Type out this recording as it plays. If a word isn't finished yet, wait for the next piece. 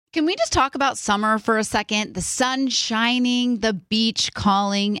Can we just talk about summer for a second? The sun shining, the beach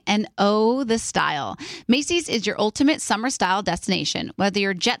calling, and oh, the style. Macy's is your ultimate summer style destination, whether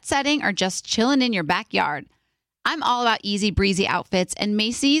you're jet setting or just chilling in your backyard. I'm all about easy breezy outfits, and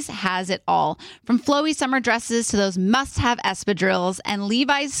Macy's has it all. From flowy summer dresses to those must-have espadrilles and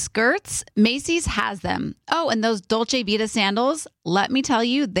Levi's skirts, Macy's has them. Oh, and those Dolce Vita sandals, let me tell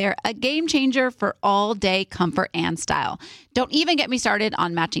you, they're a game changer for all-day comfort and style. Don't even get me started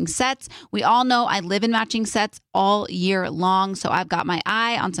on matching sets. We all know I live in matching sets all year long, so I've got my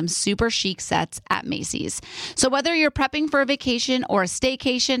eye on some super chic sets at Macy's. So whether you're prepping for a vacation or a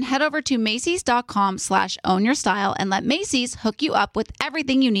staycation, head over to macys.com/ownyourstyle and let Macy's hook you up with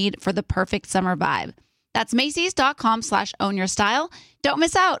everything you need for the perfect summer vibe. That's macys.com/ownyourstyle. Don't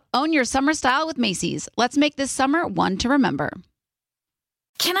miss out. Own your summer style with Macy's. Let's make this summer one to remember.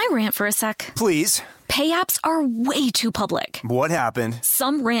 Can I rant for a sec? Please. Pay apps are way too public. What happened?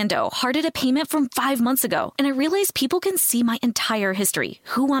 Some rando hearted a payment from 5 months ago, and I realized people can see my entire history,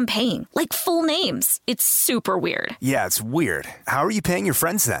 who I'm paying, like full names. It's super weird. Yeah, it's weird. How are you paying your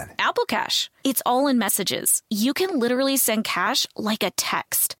friends then? Apple Cash. It's all in messages. You can literally send cash like a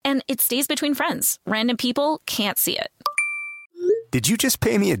text, and it stays between friends. Random people can't see it. Did you just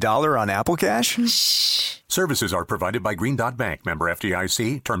pay me $1 on Apple Cash? Shh. Services are provided by Green Dot Bank. Member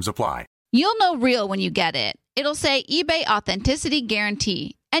FDIC. Terms apply. You'll know real when you get it. It'll say eBay Authenticity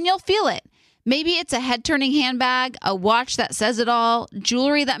Guarantee, and you'll feel it. Maybe it's a head-turning handbag, a watch that says it all,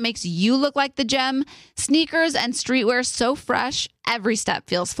 jewelry that makes you look like the gem, sneakers and streetwear so fresh, every step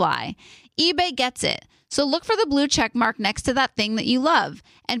feels fly. eBay gets it. So look for the blue check mark next to that thing that you love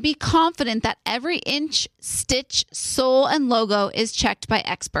and be confident that every inch, stitch, sole, and logo is checked by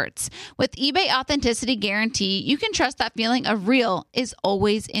experts. With eBay Authenticity Guarantee, you can trust that feeling of real is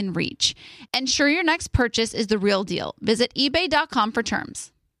always in reach. Ensure your next purchase is the real deal. Visit ebay.com for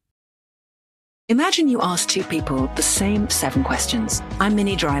terms. Imagine you ask two people the same 7 questions. I'm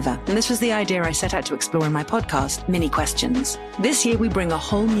Minnie Driver, and this was the idea I set out to explore in my podcast, Mini Questions. This year, we bring a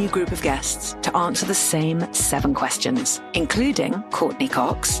whole new group of guests to answer the same 7 questions, including Courtney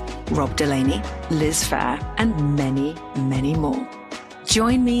Cox, Rob Delaney, Liz Fair, and many, many more.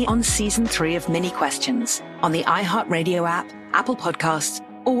 Join me on Season 3 of Mini Questions on the iHeartRadio app, Apple Podcasts,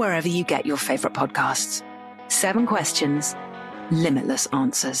 or wherever you get your favorite podcasts. 7 questions, limitless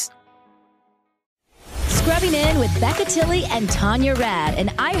answers. Scrubbing In with Becca Tilley and Tanya Rad, an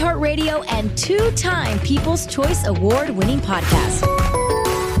iHeartRadio and 2-time People's Choice Award-winning podcast.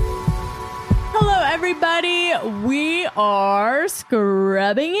 Hello, everybody. We are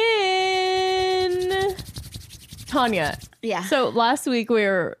Scrubbing In. Tanya. Yeah. So last week we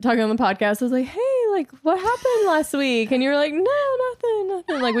were talking on the podcast. I was like, hey, like, what happened last week? And you were like, no, nothing.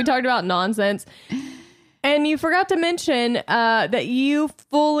 Like, we talked about nonsense. And you forgot to mention that you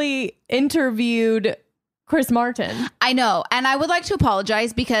fully interviewed Chris Martin. I know. And I would like to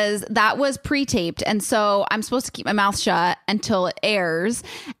apologize because that was pre-taped. And so I'm supposed to keep my mouth shut until it airs.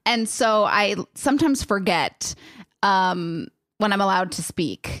 And so I sometimes forget when I'm allowed to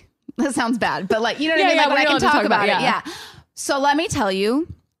speak. That sounds bad. But like, you know what I mean? Like when I can talk about it. Yeah. So let me tell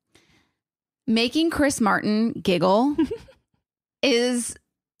you, making Chris Martin giggle is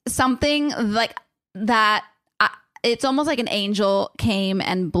something like that. It's almost like an angel came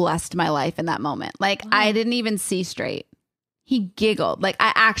and blessed my life in that moment. Like, I didn't even see straight. He giggled. Like,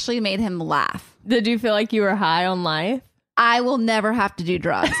 I actually made him laugh. Did you feel like you were high on life? I will never have to do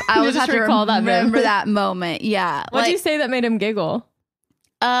drugs. I will just have to remember that moment. Yeah. What did you say that made him giggle?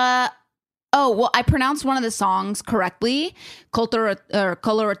 Oh, well, I pronounced one of the songs correctly,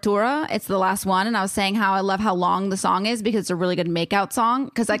 Coloratura. It's the last one. And I was saying how I love how long the song is because it's a really good makeout song.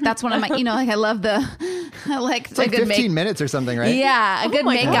 Because like that's one of my, you know, like I love the, it's like 15 minutes or something, right? Yeah. A good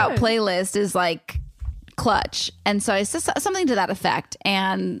makeout playlist is like clutch. And so it's just something to that effect.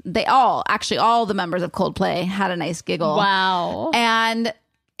 And they all the members of Coldplay had a nice giggle. Wow. And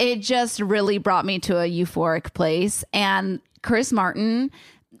it just really brought me to a euphoric place. And Chris Martin...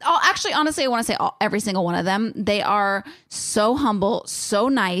 honestly, I want to say every single one of them. They are so humble, so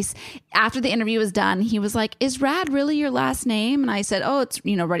nice. After the interview was done, he was like, "Is Rad really your last name?" And I said, "Oh, it's,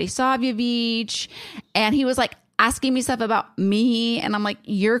 Radisavljevic." And he was like asking me stuff about me. And I'm like,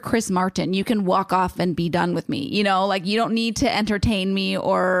 "You're Chris Martin. You can walk off and be done with me. You know, like you don't need to entertain me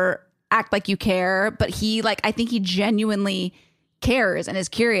or act like you care." But I think he genuinely cares and is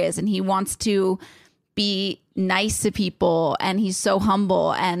curious and he wants to be nice to people, and he's so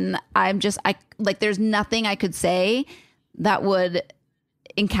humble, and there's nothing I could say that would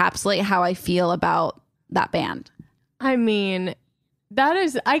encapsulate how I feel about that band. I mean,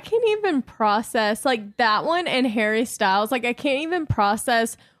 I can't even process like that one and Harry Styles. Like I can't even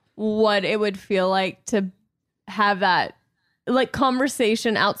process what it would feel like to have that like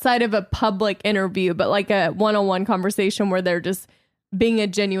conversation outside of a public interview, but like a one-on-one conversation where they're just being a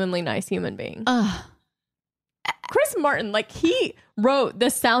genuinely nice human being. Chris Martin, like he wrote the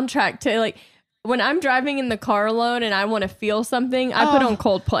soundtrack to like when I'm driving in the car alone and I want to feel something, I put on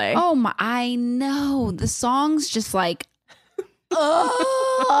Coldplay. Oh my, I know. The song's just like,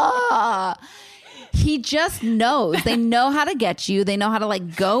 he just knows. They know how to get you. They know how to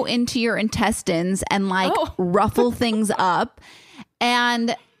like go into your intestines and like ruffle things up.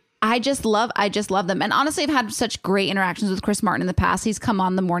 And I just love them. And honestly, I've had such great interactions with Chris Martin in the past. He's come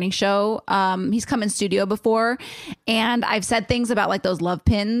on the morning show. He's come in studio before. And I've said things about like those love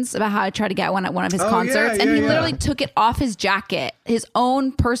pins, about how I tried to get one at one of his concerts. And he literally took it off his jacket, his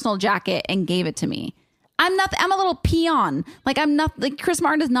own personal jacket, and gave it to me. I'm a little peon. Like Chris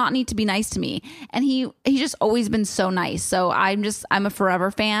Martin does not need to be nice to me. And he's just always been so nice. So I'm a forever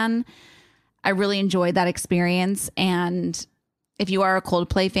fan. I really enjoyed that experience. And if you are a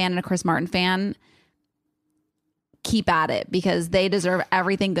Coldplay fan and a Chris Martin fan, keep at it because they deserve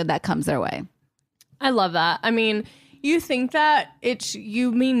everything good that comes their way. I love that. I mean, you think that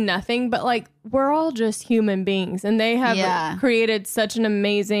you mean nothing, but like we're all just human beings and they have created such an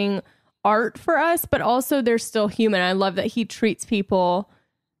amazing art for us, but also they're still human. I love that he treats people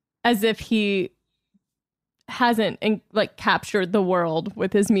as if he hasn't like captured the world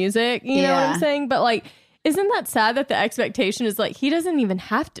with his music. You know what I'm saying? But like, isn't that sad that the expectation is like, he doesn't even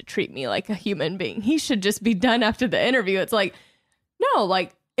have to treat me like a human being. He should just be done after the interview. It's like, no,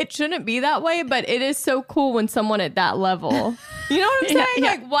 like it shouldn't be that way, but it is so cool when someone at that level, you know what I'm saying?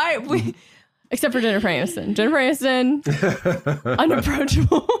 Like why except for Jennifer Aniston. Jennifer Aniston,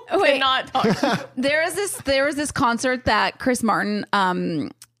 unapproachable. Wait, not talk. There was this concert that Chris Martin,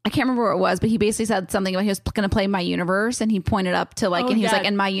 I can't remember where it was, but he basically said something about he was going to play My Universe, and he pointed up to like, he was like,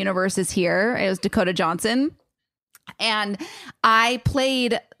 and My Universe is here. It was Dakota Johnson. And I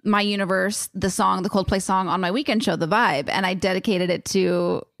played My Universe, the Coldplay song on my weekend show, The Vibe, and I dedicated it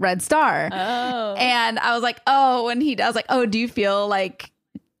to Red Star. Oh. And I was like, I was like, do you feel like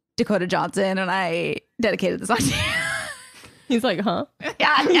Dakota Johnson? And I dedicated the song to you. He's like, huh?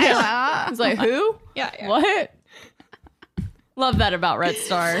 Yeah. He's like, who? Yeah. What? Love that about Red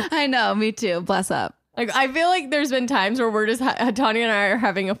Star. I know, me too. Bless up. Like, I feel like there's been times where we're just Tanya and I are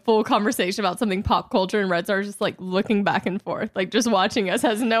having a full conversation about something pop culture, and Red Star is just like looking back and forth, like just watching us,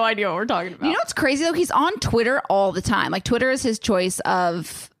 has no idea what we're talking about. You know what's crazy though? He's on Twitter all the time. Like Twitter is his choice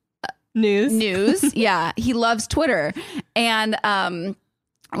of news. Yeah, he loves Twitter, and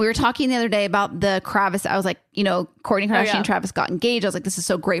we were talking the other day about the Kravis. I was like, Kourtney Kardashian and Travis got engaged. I was like, this is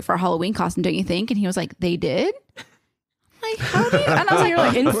so great for a Halloween costume, don't you think? And he was like, they did? Like, how do you? And I was like, you're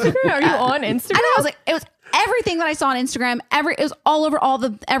like, Instagram? Are you on Instagram? And I was like, it was everything that I saw on Instagram. It was all over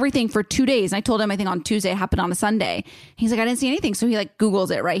everything for 2 days. And I told him, I think on Tuesday, it happened on a Sunday. He's like, I didn't see anything. So he like Googles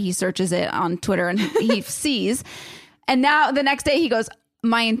it, right? He searches it on Twitter and he sees. And now the next day he goes,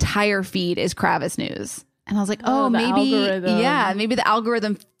 my entire feed is Kravis news. And I was like, maybe, maybe the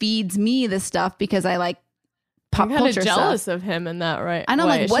algorithm feeds me this stuff because I like pop culture stuff. I'm kind of jealous of him in that, right? I know,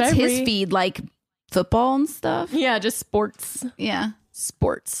 like, what's his feed like? Football and stuff? Yeah, just sports. Yeah.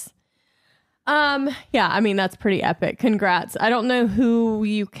 Sports. Yeah, I mean, that's pretty epic. Congrats. I don't know who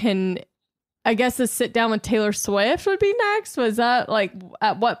you can, I guess a sit down with Taylor Swift would be next. Was that like,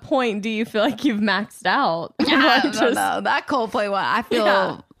 at what point do you feel like you've maxed out? I don't know. That Coldplay one, I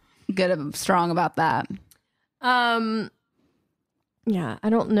feel good and strong about that. Yeah, I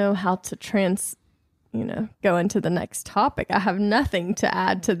don't know how to go into the next topic. I have nothing to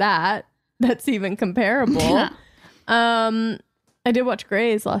add to that. That's even comparable. I did watch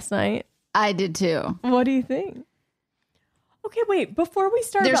Grey's last night. I did too. What do you think? Okay, wait. Before we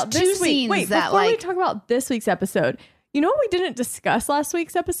start about this week, we talk about this week's episode, you know what we didn't discuss last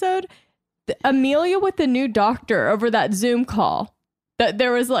week's episode? Amelia with the new doctor over that Zoom call. That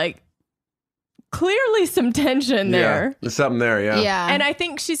there was like clearly some tension there. Yeah, there's something there, Yeah. And I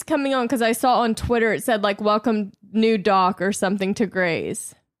think she's coming on because I saw on Twitter it said like, welcome new doc or something to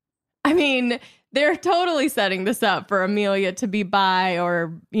Grey's. I mean, they're totally setting this up for Amelia to be bi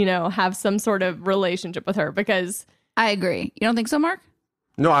or, have some sort of relationship with her because... I agree. You don't think so, Mark?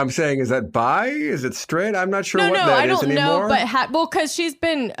 No, I'm saying, is that bi? Is it straight? I'm not sure what that I is don't anymore. know, but because she's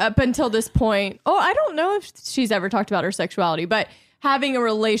been up until this point... Oh, I don't know if she's ever talked about her sexuality, but having a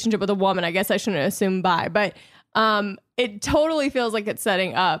relationship with a woman, I guess I shouldn't assume bi, but it totally feels like it's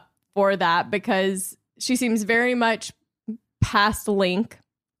setting up for that because she seems very much past Link.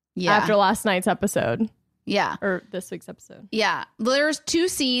 Yeah. After last night's episode. Yeah. Or this week's episode. Yeah. There's 2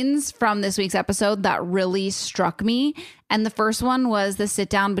 scenes from this week's episode that really struck me. And the first one was the sit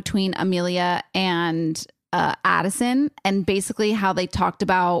down between Amelia and Addison, and basically how they talked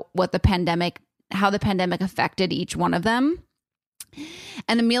about how the pandemic affected each one of them.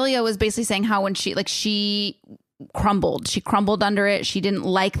 And Amelia was basically saying how when she crumbled under it. She didn't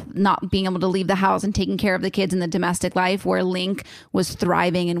like not being able to leave the house and taking care of the kids in the domestic life, where Link was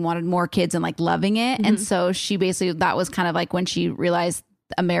thriving and wanted more kids and like loving it. Mm-hmm. And so she basically, that was kind of like when she realized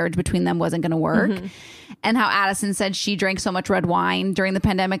a marriage between them wasn't going to work. Mm-hmm. And how Addison said she drank so much red wine during the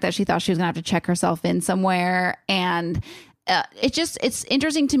pandemic that she thought she was going to have to check herself in somewhere. And it's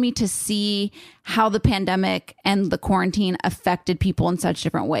interesting to me to see how the pandemic and the quarantine affected people in such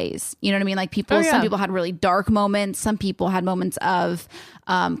different ways. You know what I mean? Like some people had really dark moments. Some people had moments of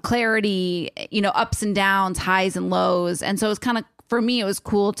clarity, ups and downs, highs and lows. And so it was kind of, for me, it was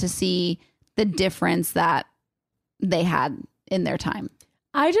cool to see the difference that they had in their time.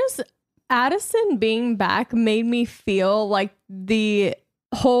 Addison being back made me feel like the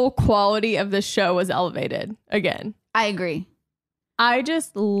whole quality of the show was elevated again. I agree. I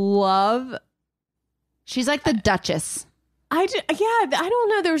just love... She's like the Duchess. I don't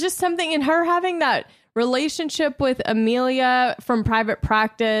know. There was just something in her having that relationship with Amelia from Private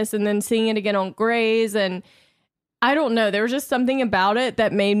Practice and then seeing it again on Grey's. And I don't know. There was just something about it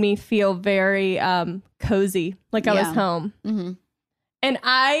that made me feel very cozy, like I was home. Mm-hmm. And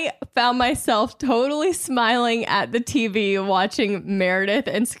I found myself totally smiling at the TV watching Meredith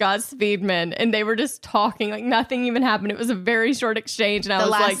and Scott Speedman, and they were just talking like nothing even happened. It was a very short exchange, and I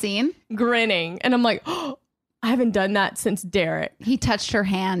was like scene? Grinning. And I'm like, oh, I haven't done that since Derek. He touched her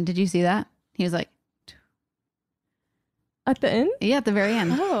hand. Did you see that? He was like... At the end? Yeah, at the very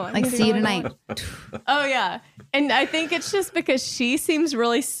end. Oh, like, see you tonight. Oh, yeah. And I think it's just because she seems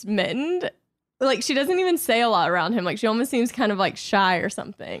really smitten. Like, she doesn't even say a lot around him. Like, she almost seems kind of like shy or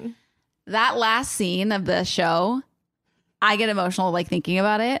something. That last scene of the show, I get emotional like thinking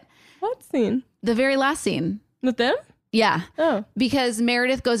about it. What scene? The very last scene. With them? Yeah. Oh. Because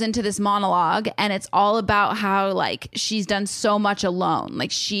Meredith goes into this monologue and it's all about how like she's done so much alone. Like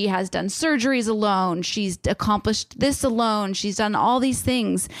she has done surgeries alone. She's accomplished this alone. She's done all these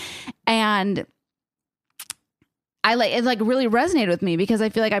things. And it like really resonated with me because I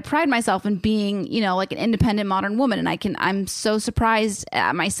feel like I pride myself in being, like an independent modern woman. And I'm so surprised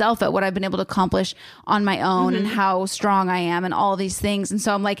at myself at what I've been able to accomplish on my own and how strong I am and all these things. And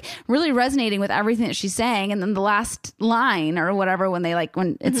so I'm like really resonating with everything that she's saying. And then the last line or whatever, when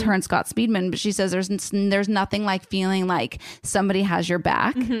it's her and Scott Speedman, but she says, there's nothing like feeling like somebody has your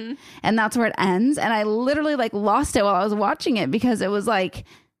back. Mm-hmm. And that's where it ends. And I literally like lost it while I was watching it because it was like,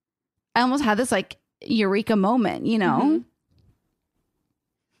 I almost had this like eureka moment,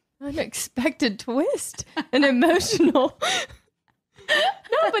 unexpected twist and emotional.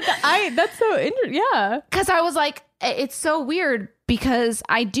 No, but that's so interesting. Yeah, because I was like, it's so weird because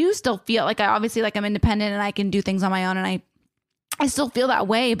I do still feel like I'm independent and I can do things on my own, and I still feel that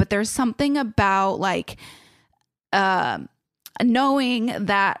way. But there's something about like knowing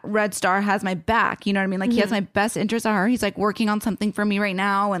that Red Star has my back. You know what I mean? Like he has my best interest at heart. He's like working on something for me right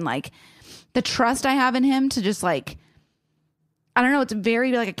now, and like the trust I have in him to just like, I don't know, it's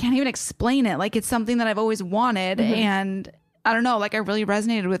very like, I can't even explain it. Like it's something that I've always wanted. And I don't know, like I really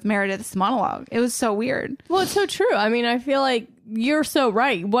resonated with Meredith's monologue. It was so weird. Well, it's so true. I mean, I feel like you're so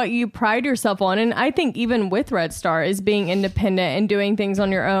right. What you pride yourself on, and I think even with Red Star, is being independent and doing things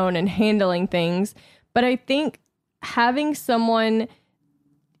on your own and handling things. But I think having someone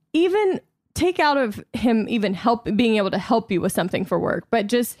even take out of him even being able to help you with something for work, but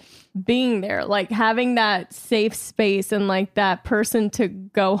just being there, like having that safe space and like that person to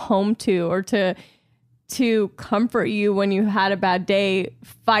go home to or to comfort you when you had a bad day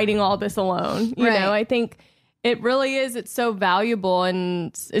fighting all this alone. You know, I think it really is. It's so valuable and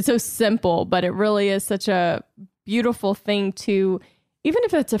it's so simple, but it really is such a beautiful thing to, even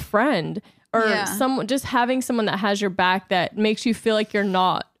if it's a friend or someone, just having someone that has your back that makes you feel like you're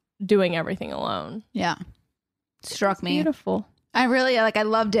not doing everything alone. Yeah. Struck me. Beautiful. I really I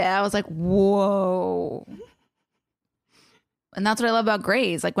loved it. I was like, whoa. And that's what I love about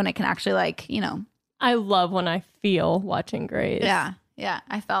Grey's, like when it can actually like, I love when I feel watching Grey's. Yeah. Yeah.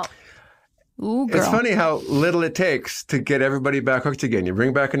 I felt, ooh, girl. It's funny how little it takes to get everybody back hooked again. You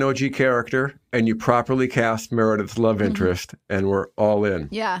bring back an OG character and you properly cast Meredith's love interest and we're all in.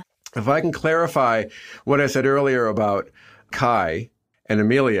 Yeah. If I can clarify what I said earlier about Kai and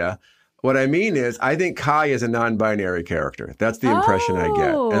Amelia, What I mean is, I think Kai is a non-binary character. That's the impression I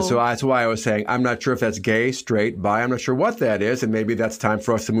get. And so that's why I was saying, I'm not sure if that's gay, straight, bi. I'm not sure what that is. And maybe that's time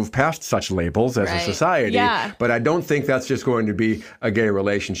for us to move past such labels as a society. Yeah. But I don't think that's just going to be a gay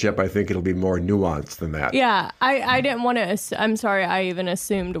relationship. I think it'll be more nuanced than that. Yeah. I didn't want to, I'm sorry, I even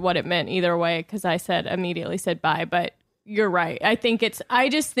assumed what it meant either way because I immediately said bi, but you're right. I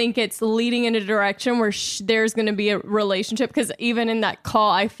just think it's leading in a direction where there's going to be a relationship because even in that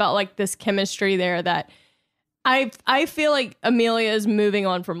call, I felt like this chemistry there that I feel like Amelia is moving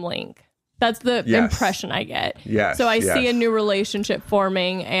on from Link. That's the impression I get. Yes. So I see a new relationship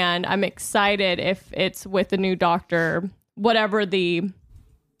forming and I'm excited if it's with the new doctor, whatever the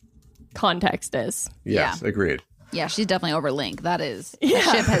context is. Yes, agreed. Yeah, she's definitely over Link. That is,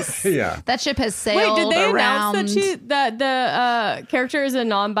 that ship has sailed. Wait, did they around. announce that the character is a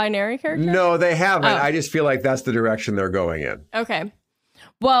non-binary character? No, they haven't. I just feel like that's the direction they're going in. Okay.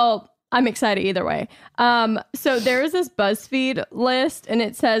 Well, I'm excited either way. So there is this BuzzFeed list, and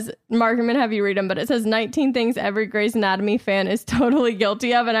it says, Mark, I'm going to have you read them, but it says 19 things every Grey's Anatomy fan is totally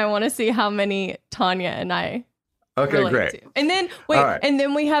guilty of, and I want to see how many Tanya and I great. To. And then, and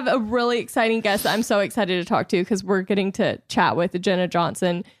then we have a really exciting guest that I'm so excited to talk to because we're getting to chat with Jenna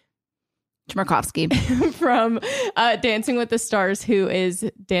Johnson. Chmerkovskiy. From Dancing with the Stars, who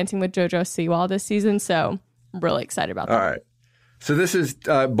is dancing with JoJo Siwa this season. So I'm really excited about that. All right. So this is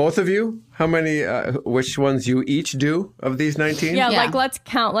both of you? How many, which ones you each do of these 19? Yeah, like let's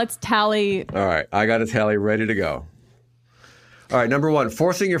count. Let's tally. All right. I got a tally ready to go. All right. Number 1,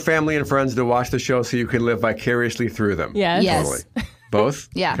 forcing your family and friends to watch the show so you can live vicariously through them. Yes. Totally. Both?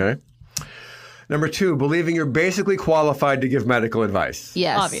 Yeah. Okay. Number 2, believing you're basically qualified to give medical advice.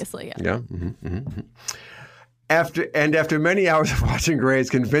 Yes. Obviously, yeah. Yeah. After many hours of watching Grey's,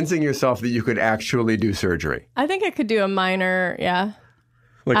 convincing yourself that you could actually do surgery. I think I could do a minor,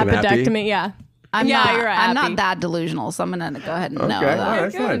 like appendectomy, yeah. You're right. I'm happy. not that delusional, so I'm going to go ahead and know Okay, that. all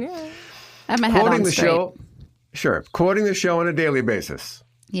right, fine. Yeah. I have my head on straight. Quoting the show on a daily basis.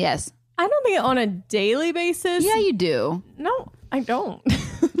 Yes. I don't think on a daily basis. Yeah, you do. No, I don't.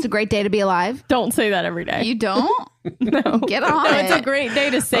 It's a great day to be alive. Don't say that every day. You don't? No. Get on it. It's a great day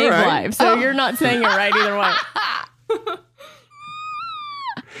to save lives. So you're not saying it right either way.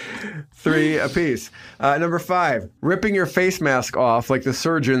 3 apiece. Number 5, ripping your face mask off like the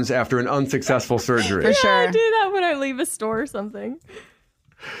surgeons after an unsuccessful surgery. For sure. I do that when I leave a store or something.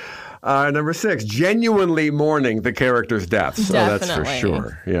 Number 6, genuinely mourning the character's deaths. Definitely. Oh, that's for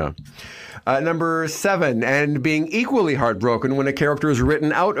sure. Yeah. Number 7, and being equally heartbroken when a character is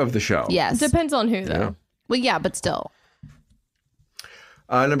written out of the show. Yes. Depends on who, though. Yeah. Well, yeah, but still.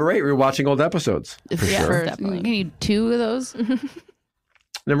 Number 8, rewatching old episodes. For sure. Definitely. You need 2 of those.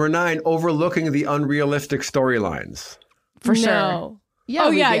 Number 9, overlooking the unrealistic storylines. For sure. No. Yeah.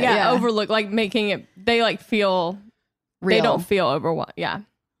 Yeah. Overlook, like making it, they like feel, Real. they don't feel overwhelmed. Yeah.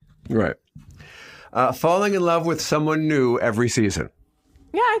 Right. Falling in love with someone new every season.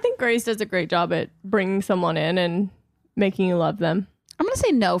 Yeah, I think Grace does a great job at bringing someone in and making you love them. I'm going to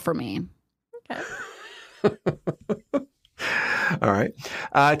say no for me. Okay. All right.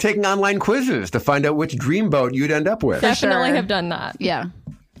 Taking online quizzes to find out which dreamboat you'd end up with. Definitely sure. have done that. Yeah.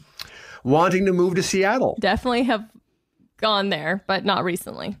 Wanting to move to Seattle. Definitely have gone there, but not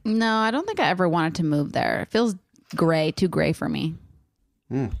recently. No, I don't think I ever wanted to move there. It feels too gray for me.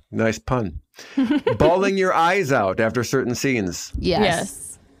 Nice pun. Bawling your eyes out after certain scenes.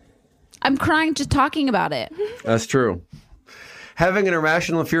 Yes. I'm crying just talking about it. That's true. Having an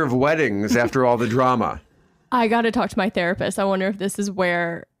irrational fear of weddings after all the drama. I got to talk to my therapist. I wonder if this is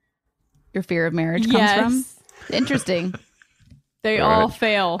where Your fear of marriage comes from? Interesting. They all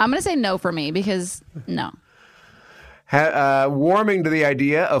fail. I'm going to say no for me because no. Warming to the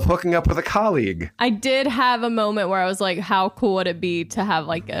idea of hooking up with a colleague. I did have a moment where I was like, how cool would it be to have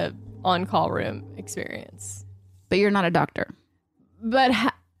like a on-call room experience? But you're not a doctor. But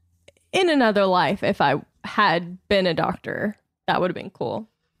in another life, if I had been a doctor, that would have been cool.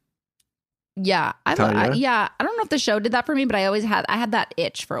 Yeah. I don't know if the show did that for me, but I had that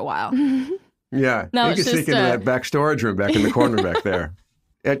itch for a while. Yeah. No, you can sneak into that back storage room back in the corner back there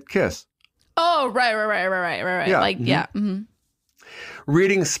at Kiss. Oh, right. Yeah. Like, yeah. Mm-hmm.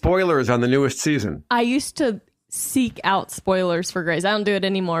 Reading spoilers on the newest season. I used to seek out spoilers for Grey's. I don't do it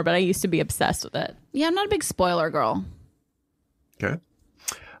anymore, but I used to be obsessed with it. Yeah, I'm not a big spoiler girl. Okay.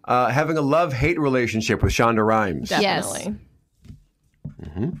 Having a love-hate relationship with Shonda Rhimes. Definitely.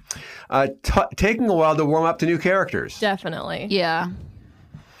 Taking a while to warm up to new characters. Definitely. Yeah.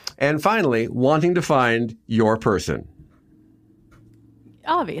 And finally, wanting to find your person.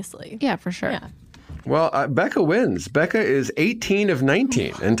 Obviously. Yeah, for sure. Yeah. Well, Becca wins. Becca is 18 of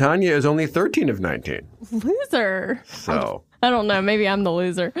 19, and Tanya is only 13 of 19. Loser. So I don't know. Maybe I'm the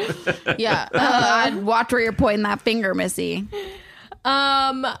loser. Yeah. I'd watch where you're pointing that finger, Missy.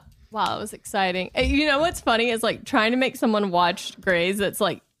 Wow, it was exciting. You know what's funny is like trying to make someone watch Grey's that's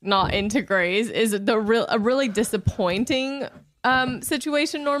like not into Grey's is a really disappointing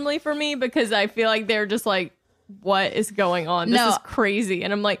situation normally for me, because I feel like they're just like, what is going on? This is crazy.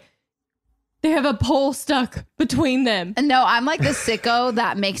 And I'm like, they have a pole stuck between them. No, I'm like the sicko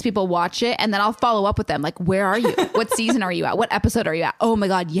that makes people watch it, and then I'll follow up with them. Like, where are you? What season are you at? What episode are you at? Oh my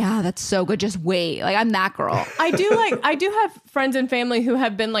God, yeah, that's so good. Just wait. Like, I'm that girl. I do have friends and family who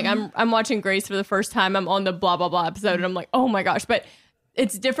have been like, I'm watching Grace for the first time. I'm on the blah, blah, blah episode, and I'm like, oh my gosh. But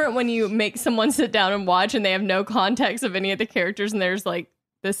it's different when you make someone sit down and watch and they have no context of any of the characters, and there's like,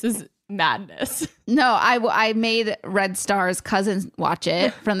 this is madness. No, I made Red Star's cousin watch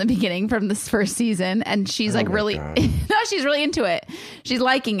it from the beginning, from this first season, and she's like really no, she's really into it. She's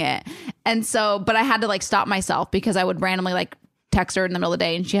liking it. And so, but I had to like stop myself because I would randomly like text her in the middle of the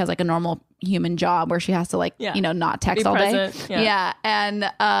day, and she has like a normal human job where she has to like not text all day. Yeah.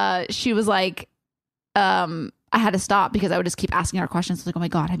 And she was like I had to stop because I would just keep asking her questions. I was like, oh my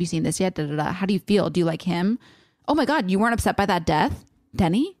God, have you seen this yet? Da, da, da. How do you feel? Do you like him? Oh my God, you weren't upset by that death?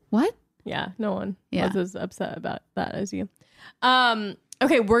 Denny? What? Yeah, no one was as upset about that as you.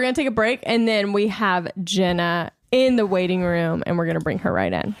 Okay, we're going to take a break, and then we have Jenna in the waiting room, and we're going to bring her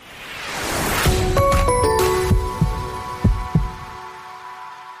right in.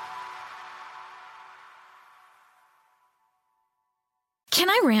 Can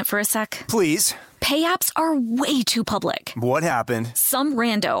I rant for a sec? Please. Pay apps are way too public. What happened? Some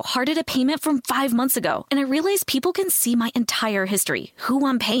rando hearted a payment from 5 months ago, and I realized people can see my entire history, who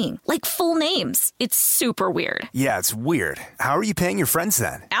I'm paying, like full names. It's super weird. Yeah, it's weird. How are you paying your friends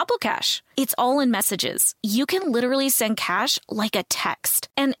then? Apple Cash. It's all in messages. You can literally send cash like a text,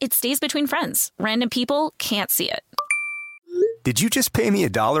 and it stays between friends. Random people can't see it. Did you just pay me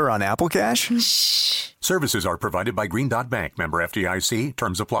 $1 on Apple Cash? Shh. Services are provided by Green Dot Bank. Member FDIC.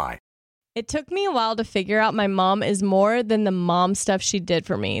 Terms apply. It took me a while to figure out my mom is more than the mom stuff she did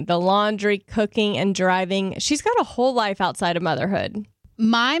for me. The laundry, cooking, and driving. She's got a whole life outside of motherhood.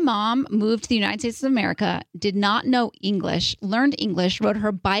 My mom moved to the United States of America, did not know English, learned English, rode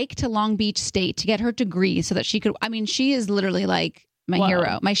her bike to Long Beach State to get her degree so that she could, I mean, she is literally like my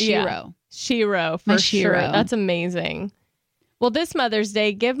hero, my shiro. Yeah. Shiro, for sure. That's amazing. Well, this Mother's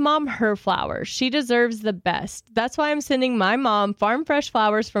Day, give mom her flowers. She deserves the best. That's why I'm sending my mom farm fresh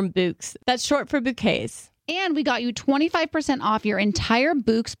flowers from Bouqs. That's short for bouquets. And we got you 25% off your entire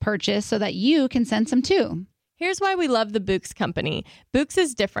Bouqs purchase so that you can send some too. Here's why we love the Bouqs company. Bouqs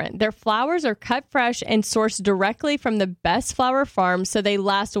is different. Their flowers are cut fresh and sourced directly from the best flower farms, so they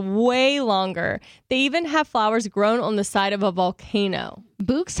last way longer. They even have flowers grown on the side of a volcano.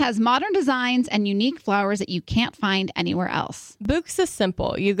 Bouqs has modern designs and unique flowers that you can't find anywhere else. Bouqs is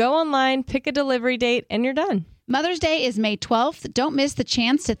simple. You go online, pick a delivery date, and you're done. Mother's Day is May 12th. Don't miss the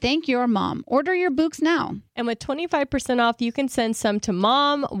chance to thank your mom. Order your Bouqs now. And with 25% off, you can send some to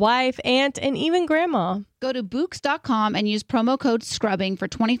mom, wife, aunt, and even grandma. Go to Bouqs.com and use promo code SCRUBBING for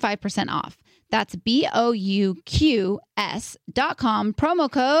 25% off. That's BOUQS.com,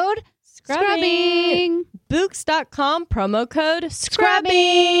 promo code SCRUBBING. Bouqs.com, promo code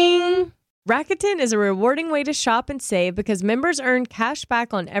SCRUBBING. Rakuten is a rewarding way to shop and save because members earn cash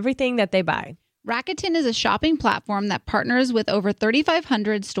back on everything that they buy. Rakuten is a shopping platform that partners with over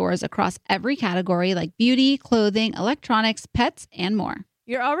 3,500 stores across every category like beauty, clothing, electronics, pets, and more.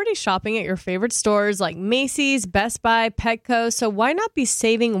 You're already shopping at your favorite stores like Macy's, Best Buy, Petco, so why not be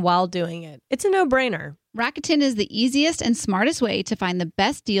saving while doing it? It's a no-brainer. Rakuten is the easiest and smartest way to find the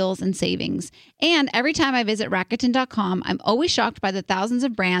best deals and savings. And every time I visit Rakuten.com, I'm always shocked by the thousands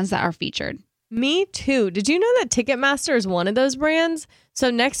of brands that are featured. Me too. Did you know that Ticketmaster is one of those brands?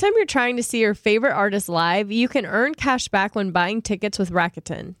 So next time you're trying to see your favorite artist live, you can earn cash back when buying tickets with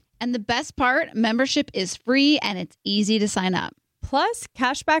Rakuten. And the best part, membership is free and it's easy to sign up. Plus,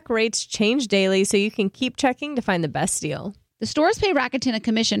 cashback rates change daily, so you can keep checking to find the best deal. The stores pay Rakuten a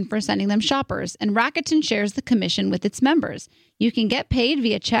commission for sending them shoppers, and Rakuten shares the commission with its members. You can get paid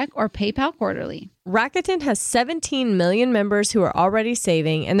via check or PayPal quarterly. Rakuten has 17 million members who are already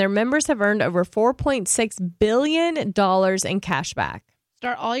saving, and their members have earned over $4.6 billion in cash back.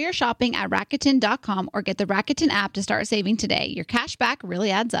 Start all your shopping at Rakuten.com or get the Rakuten app to start saving today. Your cash back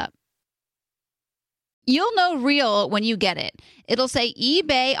really adds up. You'll know real when you get it. It'll say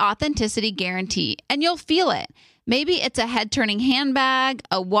eBay Authenticity Guarantee, and you'll feel it. Maybe it's a head-turning handbag,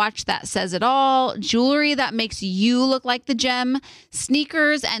 a watch that says it all, jewelry that makes you look like the gem,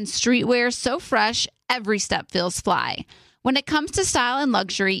 sneakers and streetwear so fresh, every step feels fly. When it comes to style and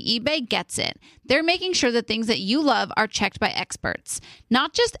luxury, eBay gets it. They're making sure the things that you love are checked by experts.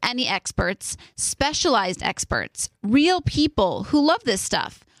 Not just any experts, specialized experts, real people who love this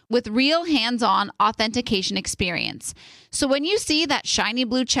stuff with real hands-on authentication experience. So when you see that shiny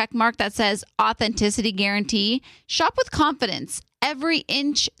blue check mark that says authenticity guarantee, shop with confidence. Every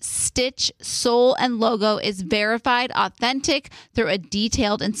inch, stitch, sole, and logo is verified authentic through a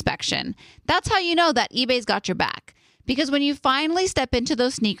detailed inspection. That's how you know that eBay's got your back. Because when you finally step into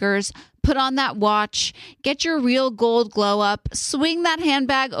those sneakers, put on that watch, get your real gold glow up, swing that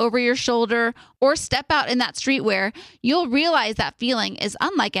handbag over your shoulder, or step out in that streetwear, you'll realize that feeling is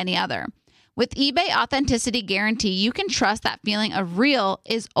unlike any other. With eBay Authenticity Guarantee, you can trust that feeling of real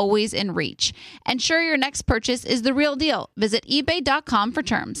is always in reach. Ensure your next purchase is the real deal. Visit ebay.com for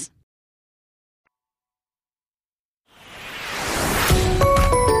terms.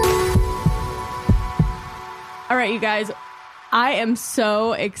 All right, you guys, I am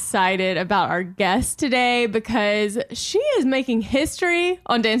so excited about our guest today because she is making history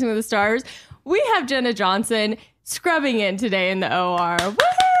on Dancing with the Stars. We have Jenna Johnson scrubbing in today in the OR.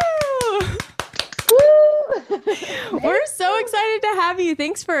 Woohoo! Woo! We're so excited to have you.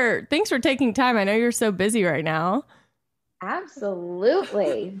 Thanks for taking time. I know you're so busy right now.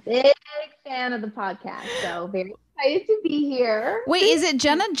 Absolutely. Big fan of the podcast. So very excited to be here. Wait, is it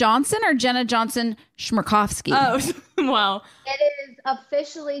Jenna Johnson or Jenna Johnson Chmerkovskiy? Oh, wow. It is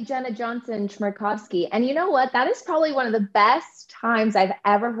officially Jenna Johnson Chmerkovskiy. And you know what? That is probably one of the best times I've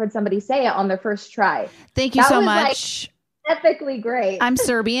ever heard somebody say it on their first try. Thank you so much. Epically great. I'm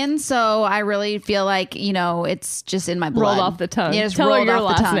Serbian, so I really feel like, it's just in my blood. Rolled off the tongue. Yeah, just Tell her rolled your off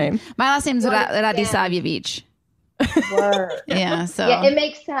last the tongue. name. My last name's Radisavljevic. Word. Yeah, so. Yeah, it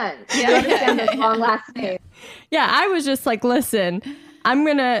makes sense. You understand this long last name. Yeah, I was just like, listen,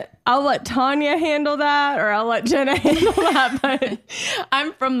 I'll let Tanya handle that or I'll let Jenna handle that, but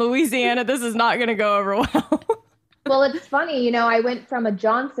I'm from Louisiana. This is not going to go over well. Well, it's funny, I went from a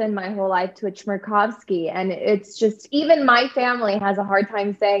Johnson my whole life to a Chmerkovskiy, and it's just, even my family has a hard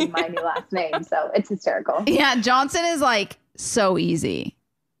time saying my new last name, so it's hysterical. Yeah, Johnson is like so easy.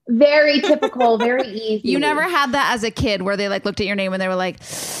 Very typical, very easy. You never had that as a kid where they like looked at your name and they were like,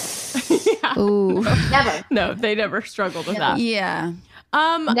 yeah. Ooh. Never. No, they never struggled with that. Yeah.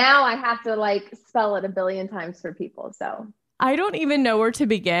 Now I have to spell it a billion times for people, so. I don't even know where to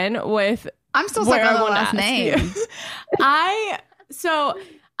begin with. I'm still stuck on the last name.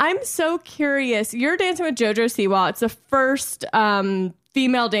 I'm so curious. You're dancing with JoJo Siwa. It's the first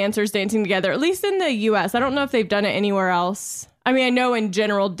female dancers dancing together, at least in the US. I don't know if they've done it anywhere else. I mean, I know in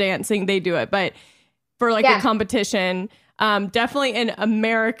general dancing they do it, but for a competition, definitely in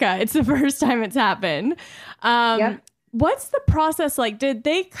America, it's the first time it's happened. What's the process like? Did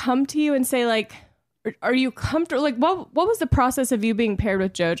they come to you and say like, are you comfortable? Like, what was the process of you being paired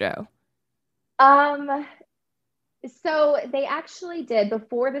with JoJo? So they actually did,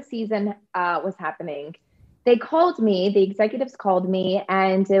 before the season was happening, they called me, the executives called me,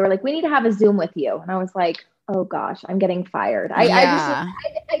 and they were like, we need to have a Zoom with you. And I was like, oh gosh, I'm getting fired. I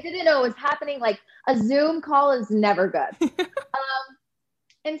didn't know it was happening. Like, a Zoom call is never good.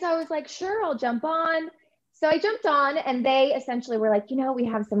 And so I was like, sure, I'll jump on. So I jumped on, and they essentially were like, we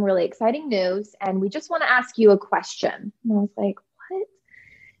have some really exciting news, and we just want to ask you a question. And I was like, what?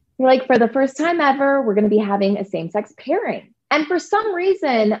 They're like, for the first time ever, we're going to be having a same-sex pairing. And for some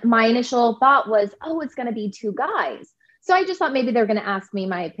reason, my initial thought was, it's going to be two guys. So I just thought maybe they're going to ask me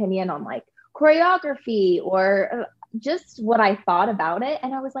my opinion on like choreography or just what I thought about it.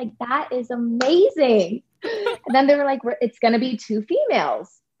 And I was like, that is amazing. And then they were like, it's going to be two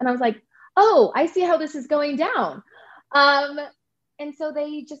females. And I was like, oh, I see how this is going down. And so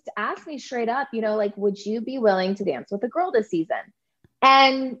they just asked me straight up, like, would you be willing to dance with a girl this season?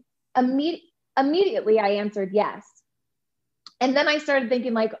 And immediately I answered yes. And then I started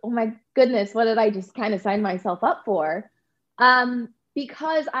thinking like, oh my goodness, what did I just kind of sign myself up for?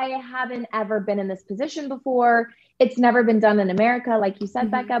 Because I haven't ever been in this position before. It's never been done in America, like you said,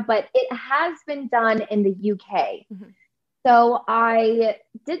 Becca, but it has been done in the UK. So I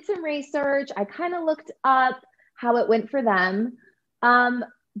did some research. I kind of looked up how it went for them.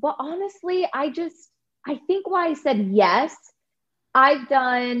 But honestly, I think why I said yes, I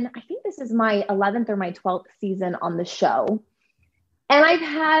think this is my 11th or my 12th season on the show. And I've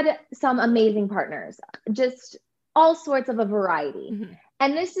had some amazing partners, just all sorts of a variety.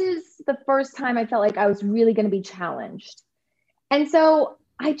 And this is the first time I felt like I was really going to be challenged. And so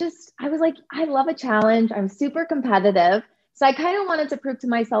I was like, I love a challenge. I'm super competitive. So I kind of wanted to prove to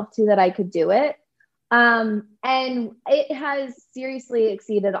myself too that I could do it. And it has seriously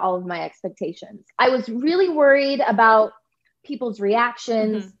exceeded all of my expectations. I was really worried about people's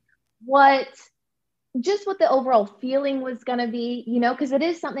reactions, what the overall feeling was going to be, you know, because it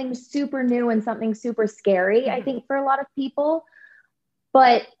is something super new and something super scary, I think, for a lot of people.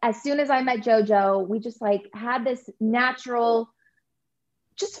 But as soon as I met JoJo, we just like had this natural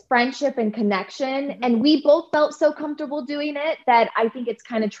just friendship and connection. And we both felt so comfortable doing it that I think it's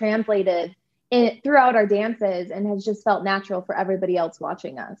kind of translated throughout our dances and has just felt natural for everybody else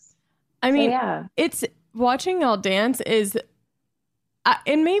watching us. I mean, it's watching y'all dance is,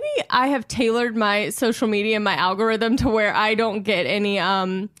 and maybe I have tailored my social media and my algorithm to where I don't get any,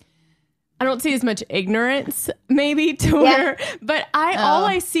 I don't see as much ignorance maybe to where, but all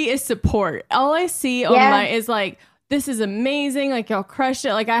I see is support. All I see on my is like, this is amazing. Like y'all crushed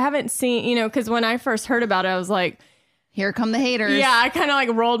it. Like I haven't seen, you know, cause when I first heard about it, I was like, here come the haters. Yeah, I kind of like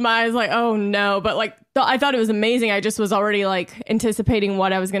rolled my eyes like, oh no. But like, I thought it was amazing. I just was already like anticipating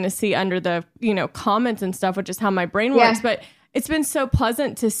what I was going to see under the, you know, comments and stuff, which is how my brain works. But it's been so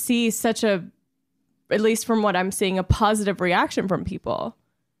pleasant to see such a, at least from what I'm seeing, a positive reaction from people.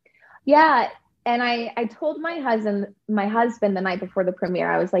 Yeah. And I told my husband the night before the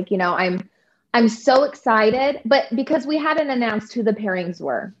premiere, I was like, you know, I'm so excited, but because we hadn't announced who the pairings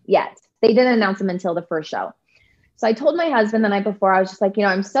were yet. They didn't announce them until the first show. So I told my husband the night before, I was just like, you know,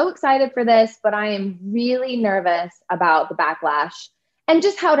 I'm so excited for this, but I am really nervous about the backlash and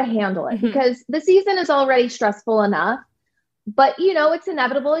just how to handle it because the season is already stressful enough, but you know, it's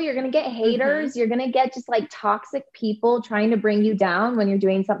inevitable. You're going to get haters. You're going to get just like toxic people trying to bring you down when you're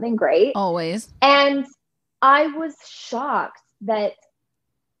doing something great. Always. And I was shocked that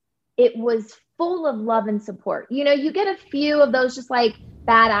it was full of love and support. You know, you get a few of those just like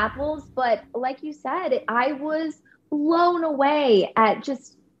bad apples, but like you said, I was blown away at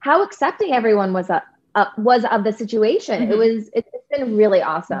just how accepting everyone was of the situation. It's been really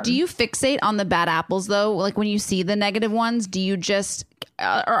awesome. Do you fixate on the bad apples though? Like when you see the negative ones, do you just,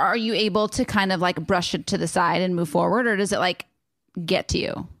 or are you able to kind of like brush it to the side and move forward? Or does it like get to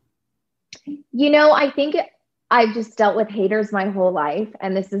you? You know, I think I've just dealt with haters my whole life.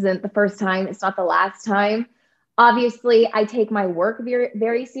 And this isn't the first time. It's not the last time. Obviously, I take my work very,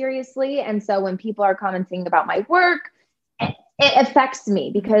 very seriously. And so when people are commenting about my work, it affects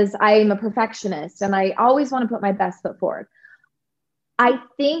me because I'm a perfectionist and I always want to put my best foot forward. I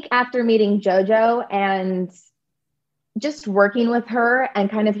think after meeting JoJo and just working with her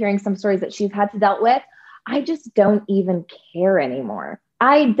and kind of hearing some stories that she's had to deal with, I just don't even care anymore.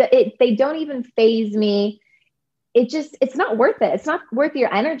 They don't even faze me. It's not worth it. It's not worth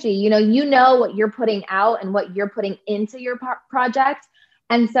your energy. You know what you're putting out and what you're putting into your project.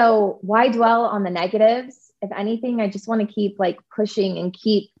 And so why dwell on the negatives? If anything, I just want to keep like pushing and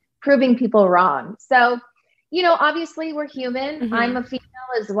keep proving people wrong. So, you know, obviously we're human. I'm a female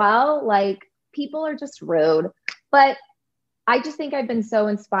as well. Like people are just rude, but I just think I've been so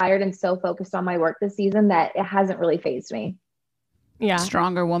inspired and so focused on my work this season that it hasn't really fazed me. Yeah.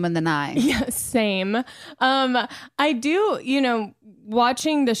 Stronger woman than I. Yeah, same. I do, you know,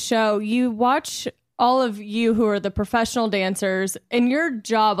 watching the show, you watch all of you who are the professional dancers and your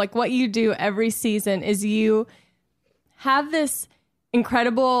job, like what you do every season is you have this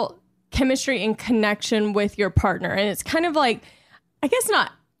incredible chemistry and connection with your partner. And it's kind of like, I guess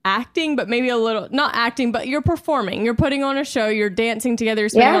not acting, but maybe a little, not acting, but you're performing, you're putting on a show, you're dancing together, you're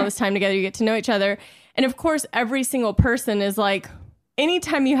spending all this time together, you get to know each other. And of course, every single person is like,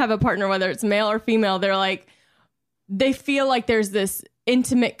 anytime you have a partner, whether it's male or female, they're like, they feel like there's this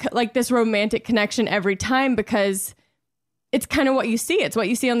intimate, like this romantic connection every time because it's kind of what you see. It's what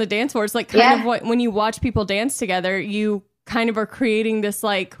you see on the dance floor. It's like kind of what, when you watch people dance together, you kind of are creating this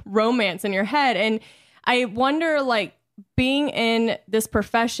like romance in your head. And I wonder, like, being in this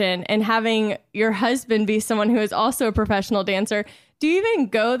profession and having your husband be someone who is also a professional dancer, do you even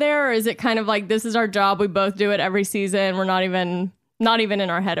go there? Or is it kind of like, this is our job, we both do it every season, we're not even in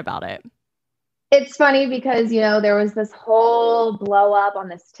our head about it? It's funny because, you know, there was this whole blow up on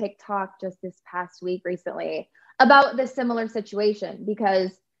this TikTok just this past week recently about this similar situation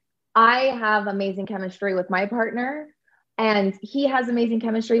because I have amazing chemistry with my partner and he has amazing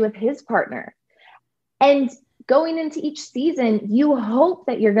chemistry with his partner. And going into each season, you hope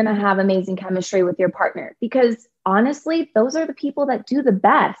that you're going to have amazing chemistry with your partner because honestly, those are the people that do the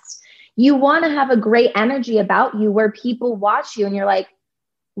best. You want to have a great energy about you where people watch you and you're like,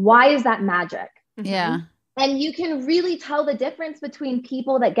 why is that magic? Yeah. And you can really tell the difference between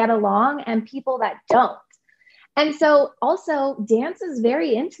people that get along and people that don't. And so also dance is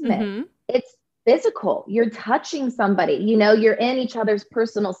very intimate. It's physical. You're touching somebody, you're in each other's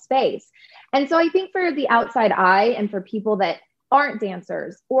personal space. And so I think for the outside eye and for people that aren't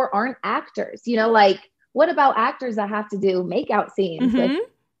dancers or aren't actors, like what about actors that have to do makeout scenes with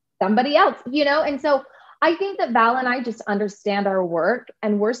somebody else, And so I think that Val and I just understand our work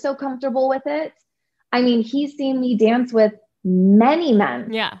and we're so comfortable with it. I mean, he's seen me dance with many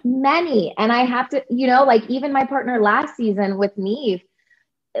men, many. And I have to, like even my partner last season with Neve,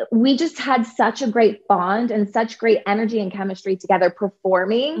 we just had such a great bond and such great energy and chemistry together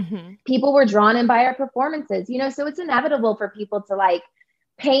performing. People were drawn in by our performances, so it's inevitable for people to like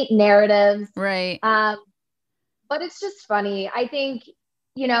paint narratives. Right. But it's just funny. I think,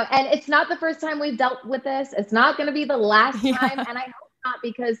 and it's not the first time we've dealt with this. It's not going to be the last time. And I hope not,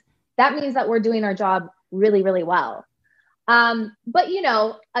 because that means that we're doing our job really, really well. But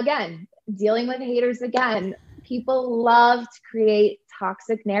again, dealing with haters again, people love to create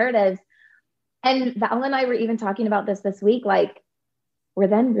toxic narratives. And Val and I were even talking about this week, like we're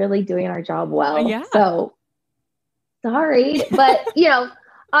then really doing our job well. Yeah. So sorry, but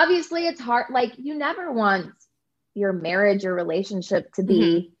obviously it's hard. Like you never want your marriage or relationship to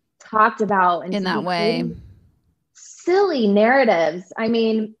be talked about and in that way. Silly narratives. I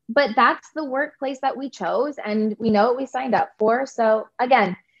mean, but that's the workplace that we chose and we know what we signed up for. So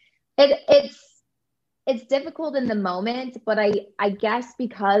again, it's difficult in the moment, but I guess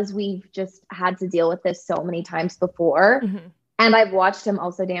because we've just had to deal with this so many times before, and I've watched him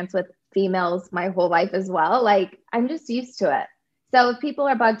also dance with females my whole life as well. Like I'm just used to it. So if people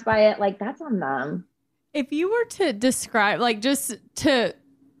are bugged by it, like that's on them. If you were to describe, like just to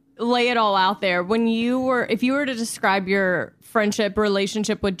lay it all out there, if you were to describe your friendship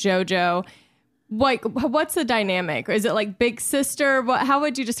relationship with JoJo, like what's the dynamic? Is it like big sister? How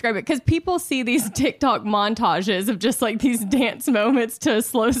would you describe it? Because people see these TikTok montages of just like these dance moments to a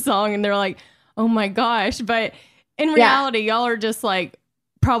slow song and they're like, oh my gosh. But in reality, y'all are just like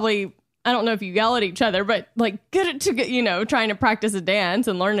probably, I don't know if you yell at each other, but like good at trying to practice a dance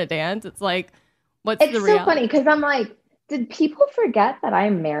and learn a dance. It's like, what's the reality? It's so funny because I'm like, did people forget that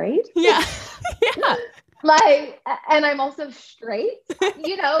I'm married? Yeah. Yeah. Like, and I'm also straight,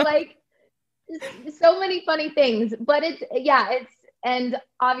 like so many funny things, but and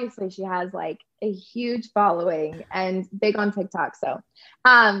obviously she has like a huge following and big on TikTok. So,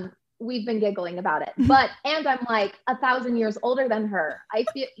 we've been giggling about it, and I'm like 1,000 years older than her. I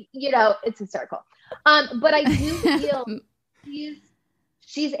feel, it's hysterical. But I do feel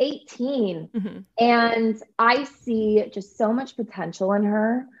she's 18 and I see just so much potential in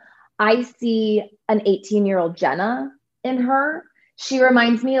her. I see an 18-year-old Jenna in her. She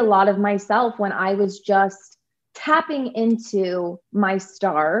reminds me a lot of myself when I was just tapping into my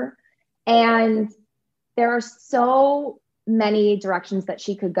star. And there are so many directions that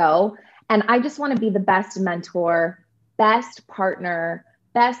she could go. And I just want to be the best mentor, best partner,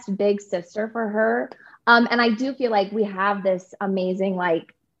 best big sister for her. And I do feel like we have this amazing,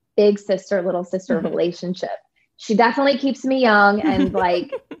 like big sister, little sister relationship. She definitely keeps me young and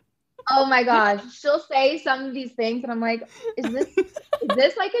like, oh my gosh, she'll say some of these things and I'm like, is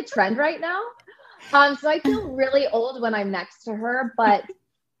this like a trend right now? So I feel really old when I'm next to her, but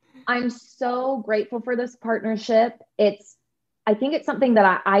I'm so grateful for this partnership. I think it's something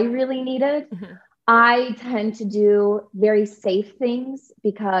that I really needed. I tend to do very safe things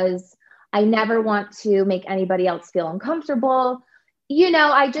because I never want to make anybody else feel uncomfortable.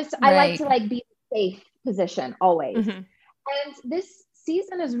 I like to like be in a safe position always. And this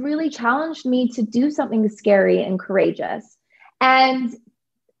season has really challenged me to do something scary and courageous. And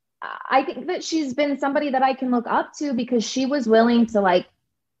I think that she's been somebody that I can look up to because she was willing to like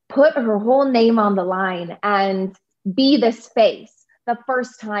put her whole name on the line and be this face the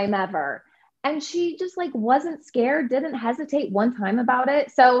first time ever. And she just like wasn't scared, didn't hesitate one time about it.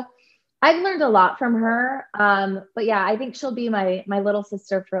 So I've learned a lot from her. But yeah, I think she'll be my little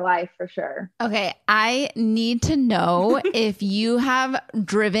sister for life for sure. Okay. I need to know if you have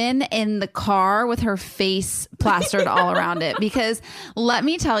driven in the car with her face plastered all around it, because let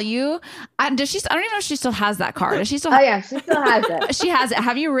me tell you, I don't even know if she still has that car. Does she still? Oh yeah, she still has it. She has it.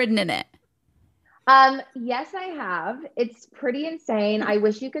 Have you ridden in it? Yes, I have. It's pretty insane. I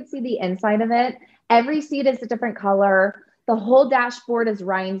wish you could see the inside of it. Every seat is a different color. The whole dashboard is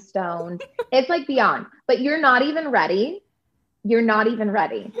rhinestone. It's like beyond, but you're not even ready. You're not even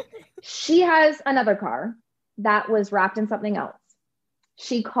ready. She has another car that was wrapped in something else.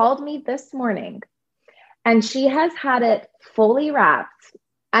 She called me this morning and she has had it fully wrapped.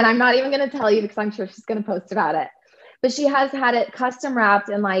 And I'm not even going to tell you because I'm sure she's going to post about it. But she has had it custom wrapped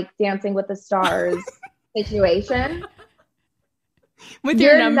and like Dancing with the Stars situation. With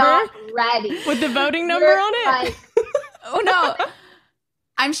your number? Not ready. With the voting number on it? Like, Oh, no.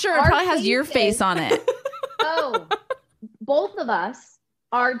 I'm sure it probably has your face on it. Oh, both of us,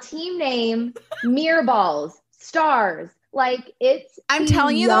 our team name, mirror balls, stars. Like it's. I'm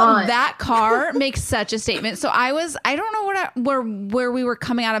telling you though, that car makes such a statement. So I don't know where we were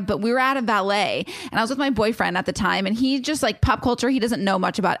coming out of, but we were at a valet, and I was with my boyfriend at the time, and he just like pop culture. He doesn't know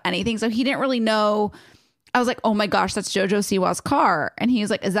much about anything, so he didn't really know. I was like, oh my gosh, that's JoJo Siwa's car, and he was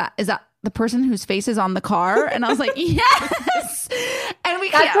like, is that the person whose face is on the car? And I was like, yes. And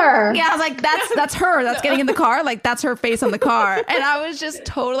that's her. Yeah, I was like, that's her. That's getting in the car. Like that's her face on the car. And I was just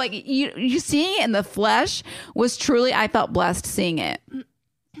totally like, you seeing it in the flesh was truly, I felt blessed seeing it.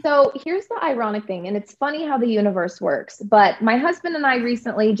 So here's the ironic thing, and it's funny how the universe works. But my husband and I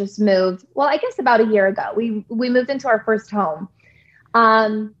recently just moved. Well, I guess about a year ago, we moved into our first home.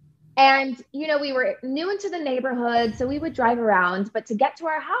 And, you know, we were new into the neighborhood, so we would drive around. But to get to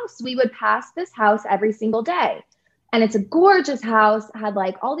our house, we would pass this house every single day. And it's a gorgeous house, had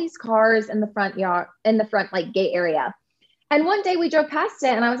like all these cars in the front yard, in the front like gate area. And one day we drove past it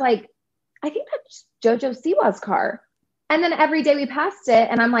and I was like, I think that's JoJo Siwa's car. And then every day we passed it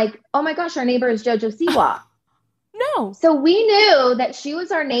and I'm like, oh my gosh, our neighbor is JoJo Siwa. No. So we knew that she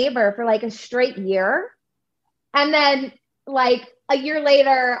was our neighbor for like a straight year. And then like a year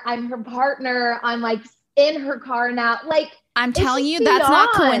later, I'm her partner. I'm like in her car now. Like, I'm telling you, that's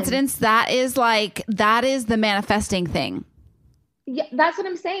not coincidence. That is the manifesting thing. Yeah, that's what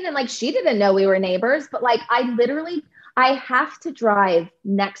I'm saying. And like, she didn't know we were neighbors, but like, I have to drive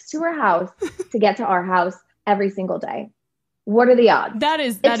next to her house to get to our house every single day. What are the odds?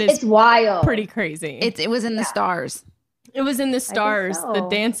 It's wild. Pretty crazy. It was in the stars. It was in the stars, so. The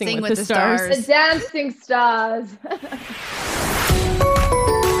dancing with the stars. The dancing stars.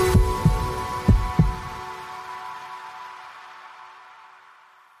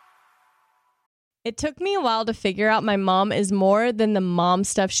 It took me a while to figure out my mom is more than the mom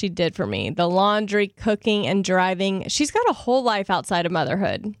stuff she did for me. The laundry, cooking, and driving. She's got a whole life outside of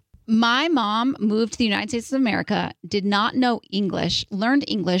motherhood. My mom moved to the United States of America, did not know English, learned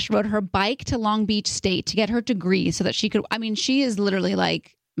English, rode her bike to Long Beach State to get her degree so that she could, I mean, she is literally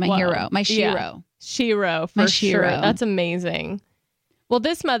like my hero, my shiro. Yeah. Shiro, for sure. That's amazing. Well,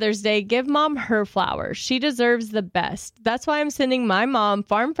 this Mother's Day, give mom her flowers. She deserves the best. That's why I'm sending my mom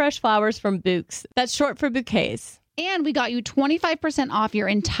farm fresh flowers from Bouqs. That's short for bouquets. And we got you 25% off your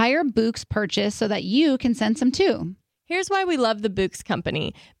entire Bouqs purchase so that you can send some too. Here's why we love the Bouqs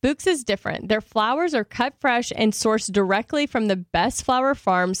company. Bouqs is different. Their flowers are cut fresh and sourced directly from the best flower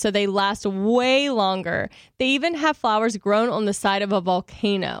farms, so they last way longer. They even have flowers grown on the side of a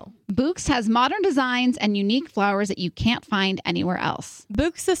volcano. Bouqs has modern designs and unique flowers that you can't find anywhere else.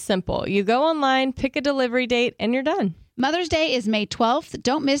 Bouqs is simple. You go online, pick a delivery date, and you're done. Mother's Day is May 12th.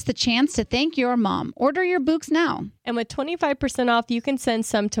 Don't miss the chance to thank your mom. Order your Bouqs now. And with 25% off, you can send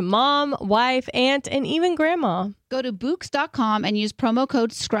some to mom, wife, aunt, and even grandma. Go to Bouqs.com and use promo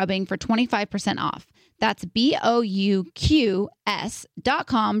code SCRUBBING for 25% off. That's BOUQS.com,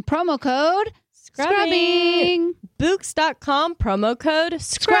 promo code SCRUBBING. Bouqs.com, promo code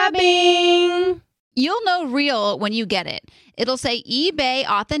SCRUBBING. You'll know real when you get it. It'll say eBay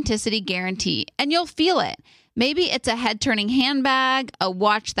Authenticity Guarantee, and you'll feel it. Maybe it's a head-turning handbag, a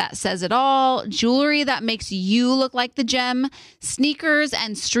watch that says it all, jewelry that makes you look like the gem, sneakers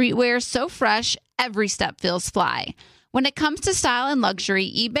and streetwear so fresh, every step feels fly. When it comes to style and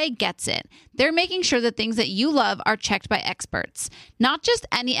luxury, eBay gets it. They're making sure the things that you love are checked by experts. Not just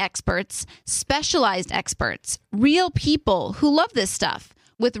any experts, specialized experts, real people who love this stuff,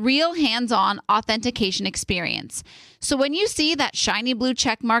 with real hands-on authentication experience. So when you see that shiny blue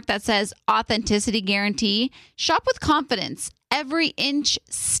check mark that says Authenticity Guarantee, shop with confidence. Every inch,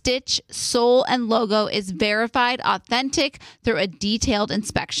 stitch, sole, and logo is verified authentic through a detailed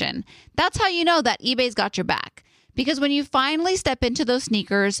inspection. That's how you know that eBay's got your back. Because when you finally step into those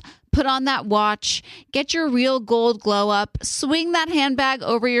sneakers, put on that watch, get your real gold glow up, swing that handbag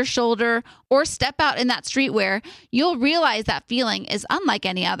over your shoulder, or step out in that streetwear, you'll realize that feeling is unlike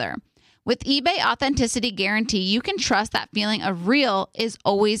any other. With eBay Authenticity Guarantee, you can trust that feeling of real is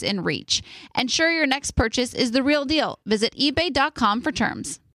always in reach. Ensure your next purchase is the real deal. Visit ebay.com for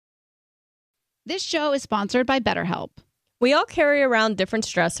terms. This show is sponsored by BetterHelp. We all carry around different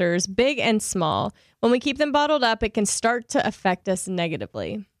stressors, big and small. When we keep them bottled up, it can start to affect us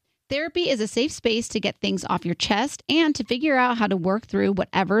negatively. Therapy is a safe space to get things off your chest and to figure out how to work through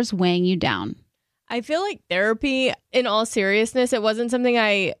whatever's weighing you down. I feel like therapy, in all seriousness, it wasn't something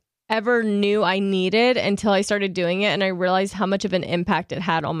I ever knew I needed until I started doing it, and I realized how much of an impact it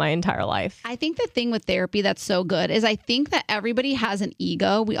had on my entire life. I think the thing with therapy that's so good is I think that everybody has an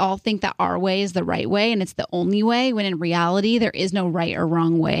ego. We all think that our way is the right way and it's the only way, when in reality, there is no right or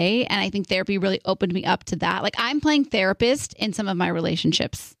wrong way. And I think therapy really opened me up to that. Like, I'm playing therapist in some of my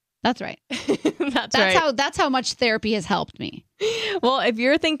relationships. That's right. That's right. That's how much therapy has helped me. Well, if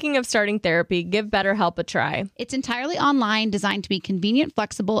you're thinking of starting therapy, give BetterHelp a try. It's entirely online, designed to be convenient,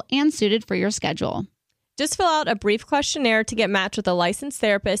 flexible, and suited for your schedule. Just fill out a brief questionnaire to get matched with a licensed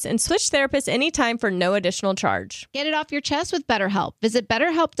therapist and switch therapists anytime for no additional charge. Get it off your chest with BetterHelp. Visit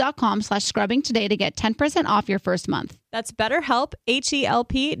BetterHelp.com/scrubbing today to get 10% off your first month. That's BetterHelp,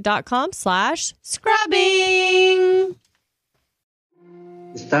 HELP.com/scrubbing.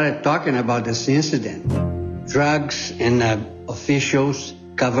 We started talking about this incident. Drugs and officials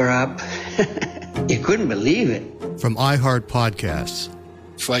cover up. You couldn't believe it. From iHeart Podcasts.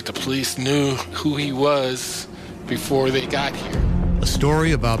 It's like the police knew who he was before they got here. A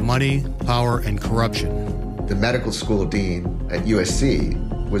story about money, power, and corruption. The medical school dean at USC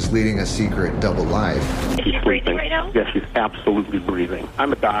was leading a secret double life. She's breathing right now? Yes, she's absolutely breathing.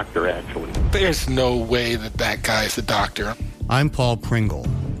 I'm a doctor, actually. There's no way that guy's a doctor. I'm Paul Pringle,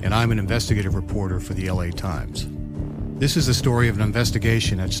 and I'm an investigative reporter for the LA Times. This is the story of an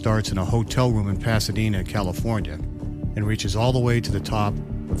investigation that starts in a hotel room in Pasadena, California, and reaches all the way to the top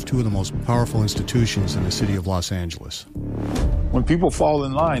of two of the most powerful institutions in the city of Los Angeles. When people fall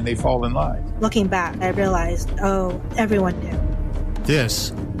in line, they fall in line. Looking back, I realized, everyone knew.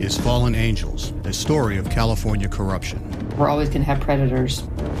 This is Fallen Angels, a story of California corruption. We're always going to have predators.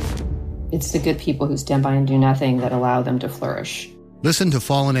 It's the good people who stand by and do nothing that allow them to flourish. Listen to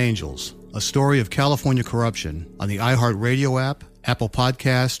Fallen Angels, a story of California corruption on the iHeartRadio app, Apple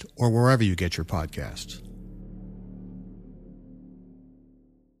Podcast, or wherever you get your podcasts.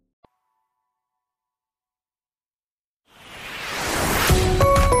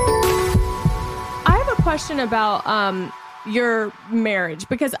 I have a question about your marriage,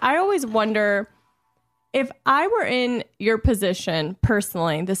 because I always wonder, if I were in your position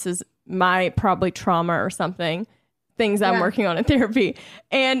personally, this is my probably trauma or something, things I'm working on in therapy.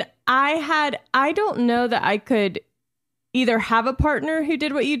 And I don't know that I could either have a partner who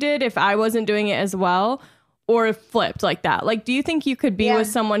did what you did if I wasn't doing it as well, or flipped like that. Like, do you think you could be with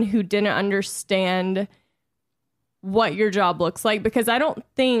someone who didn't understand what your job looks like? Because I don't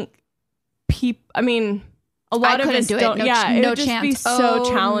think a lot of us don't. It would just be so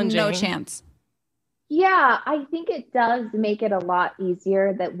challenging. No chance. Yeah, I think it does make it a lot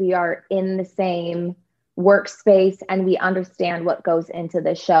easier that we are in the same workspace and we understand what goes into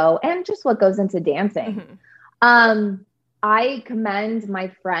the show and just what goes into dancing. Mm-hmm. I commend my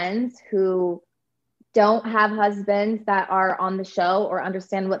friends who don't have husbands that are on the show or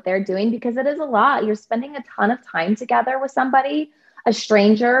understand what they're doing, because it is a lot. You're spending a ton of time together with somebody, a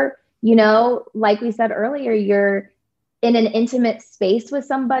stranger, like we said earlier, you're in an intimate space with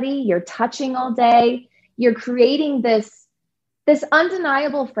somebody, you're touching all day, you're creating this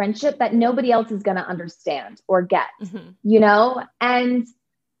undeniable friendship that nobody else is going to understand or get, And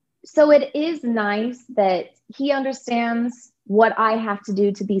so it is nice that he understands what I have to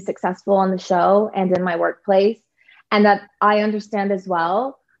do to be successful on the show and in my workplace, and that I understand as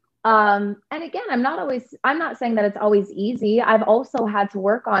well. And again, I'm not saying that it's always easy. I've also had to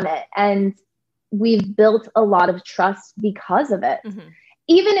work on it, and we've built a lot of trust because of it. Mm-hmm.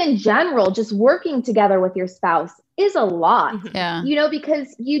 Even in general, just working together with your spouse is a lot,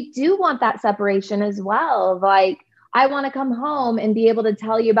 because you do want that separation as well. Like, I want to come home and be able to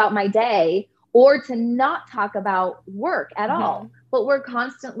tell you about my day, or to not talk about work at all, but we're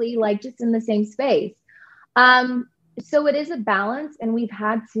constantly just in the same space. So it is a balance, and we've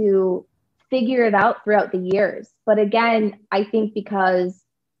had to figure it out throughout the years. But again, I think because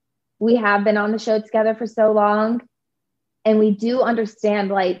we have been on the show together for so long, and we do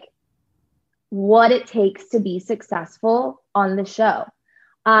understand what it takes to be successful on the show.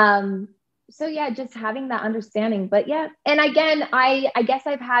 So yeah, just having that understanding. But yeah, and again, I guess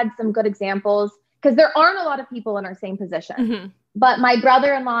I've had some good examples, because there aren't a lot of people in our same position. Mm-hmm. But my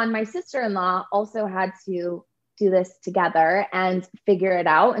brother-in-law and my sister-in-law also had to do this together and figure it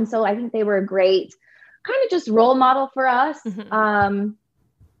out. And so I think they were a great kind of just role model for us. Mm-hmm.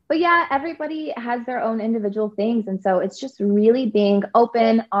 But yeah, everybody has their own individual things. And so it's just really being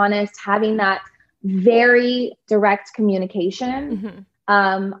open, honest, having that very direct communication.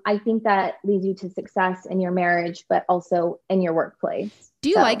 Mm-hmm. I think that leads you to success in your marriage, but also in your workplace. Do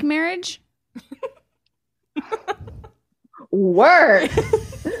you like marriage? Word.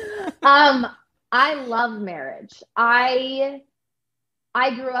 I love marriage. I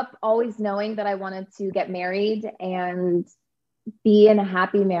I grew up always knowing that I wanted to get married and be in a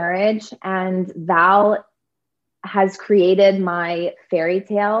happy marriage. And Val has created my fairy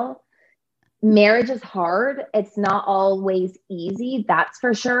tale. Marriage is hard. It's not always easy, that's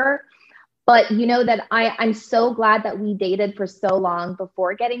for sure. But you know that I'm so glad that we dated for so long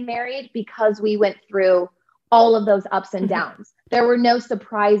before getting married, because we went through all of those ups and downs. There were no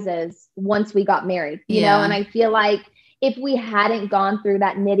surprises once we got married, you know? And I feel like if we hadn't gone through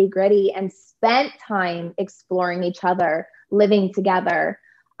that nitty gritty and spent time exploring each other, living together,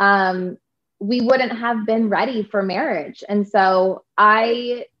 we wouldn't have been ready for marriage. And so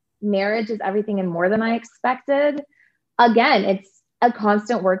marriage is everything and more than I expected. Again, it's a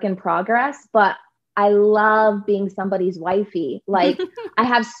constant work in progress, but I love being somebody's wifey. Like I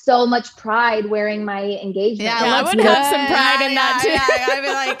have so much pride wearing my engagement. Yeah, I would have some pride in that too. I'd be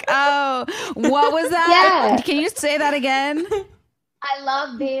like, oh, what was that? Yeah. Can you say that again? I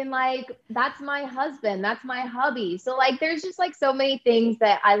love being like, that's my husband, that's my hubby. So like, there's just like so many things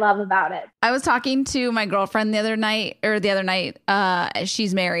that I love about it. I was talking to my girlfriend the other night,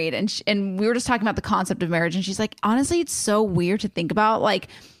 she's married, and we were just talking about the concept of marriage. And she's like, honestly, it's so weird to think about. Like,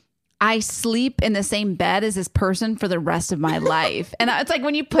 I sleep in the same bed as this person for the rest of my life. And it's like,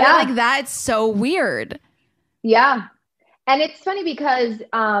 when you put it like that, it's so weird. Yeah. And it's funny because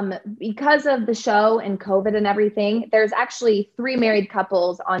of the show and COVID and everything, there's actually 3 married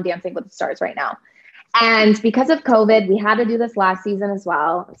couples on Dancing with the Stars right now. And because of COVID, we had to do this last season as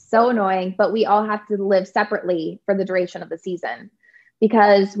well. So annoying, but we all have to live separately for the duration of the season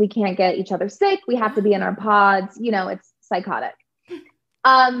because we can't get each other sick. We have to be in our pods. You know, it's psychotic.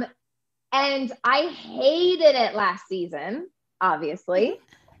 And I hated it last season, obviously,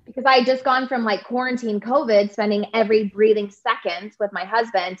 because I had just gone from like quarantine COVID, spending every breathing second with my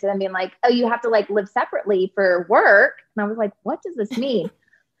husband, to then being like, oh, you have to like live separately for work. And I was like, what does this mean?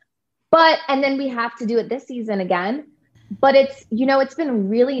 And then we have to do it this season again. But it's, you know, it's been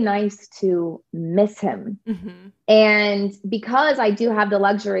really nice to miss him. Mm-hmm. And because I do have the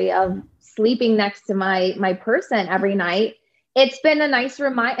luxury of sleeping next to my person every night, it's been a nice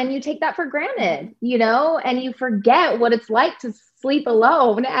reminder. And you take that for granted, you know, and you forget what it's like to sleep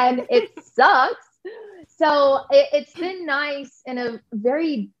alone, and it sucks. So it's been nice in a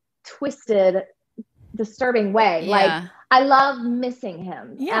very twisted, disturbing way. Yeah. Like I love missing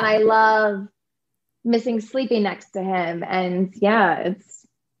him, and I love missing sleeping next to him. And yeah,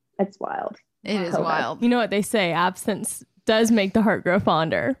 it's wild. It is wild. You know what they say, absence does make the heart grow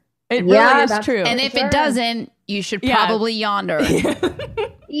fonder. It really is true. And if it doesn't, you should probably yonder.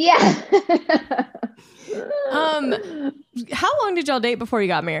 Yeah. How long did y'all date before you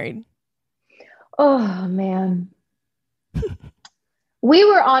got married? Oh man. We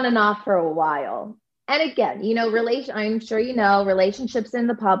were on and off for a while. And again, you know, I'm sure you know, relationships in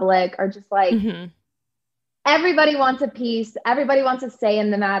the public are just like, everybody wants a piece. Everybody wants a say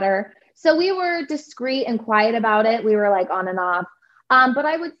in the matter. So we were discreet and quiet about it. We were like on and off. But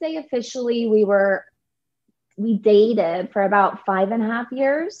I would say officially we dated for about 5.5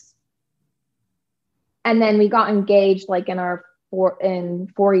 years. And then we got engaged like in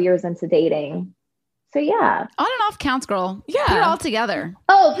 4 years into dating. So yeah. On and off counts, girl. Yeah. Put it all together.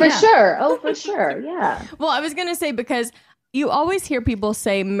 Oh, for sure. Oh, for sure. Yeah. Well, I was going to say, because you always hear people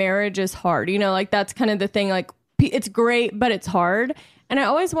say marriage is hard. You know, like that's kind of the thing, like it's great, but it's hard. And I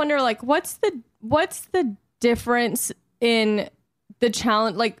always wonder, like, what's the difference in the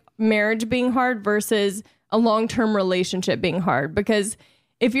challenge, like marriage being hard versus a long-term relationship being hard? Because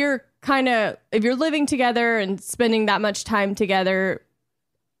if you're living together and spending that much time together,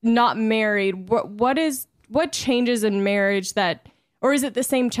 not married, what changes in marriage or is it the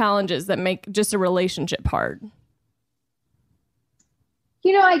same challenges that make just a relationship hard?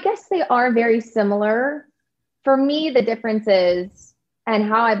 You know, I guess they are very similar. For me, the difference is, and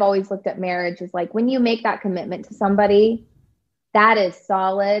how I've always looked at marriage is like, when you make that commitment to somebody, that is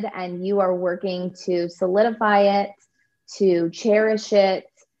solid, and you are working to solidify it, to cherish it,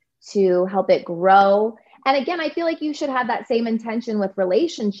 to help it grow. And again, I feel like you should have that same intention with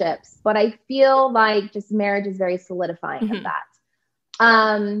relationships, but I feel like just marriage is very solidifying of that.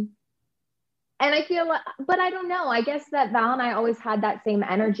 And I feel like, but I don't know, I guess that Val and I always had that same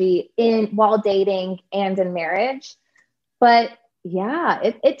energy while dating and in marriage. But yeah,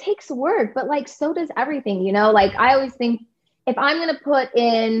 it takes work, but like, so does everything, you know, like I always think if I'm going to put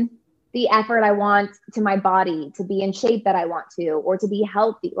in the effort I want to my body to be in shape that I want to, or to be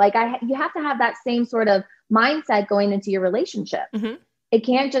healthy, like you have to have that same sort of mindset going into your relationship. It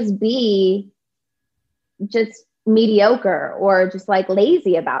can't just be just mediocre or just like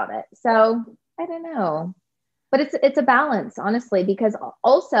lazy about it. So I don't know. but it's a balance, honestly, because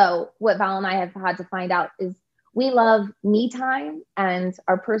also what Val and I have had to find out is we love me time and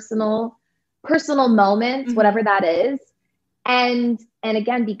our personal moments, whatever that is. And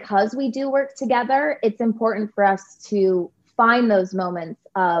again, because we do work together, it's important for us to find those moments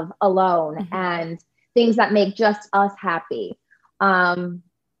of alone and things that make just us happy. So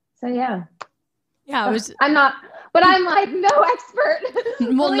yeah. Yeah, I'm not, but I'm like no expert.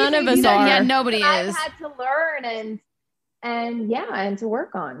 Well, none of us are. Yeah, nobody is. I've had to learn and to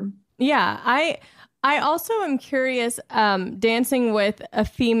work on. Yeah, I also am curious, dancing with a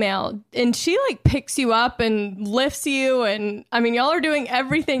female, and she like picks you up and lifts you, and I mean, y'all are doing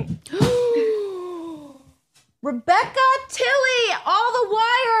everything. Rebecca, Tilly, all the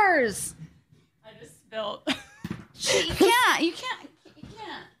wires. I just spilled. You can't.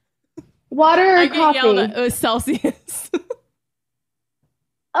 Water or I coffee? Yelled at, it was Celsius.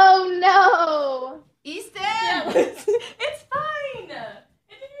 Oh no, Easton. Yeah, it's fine. It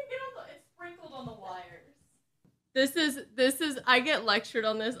didn't get on it's sprinkled on the wires. This is I get lectured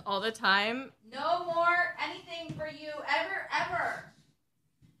on this all the time. No more anything for you ever.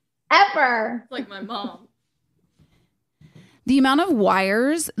 Ever. It's like my mom. The amount of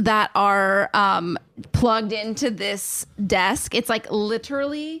wires that are plugged into this desk, it's like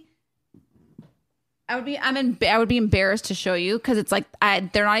literally. I would be embarrassed to show you because it's like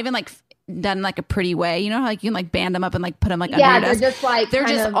they're not even like done like a pretty way. You know how like you can like band them up and like put them like under your desk? Just like they're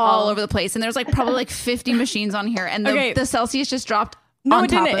just all over the place, and there's like probably like 50 machines on here, and the Celsius just dropped. No, on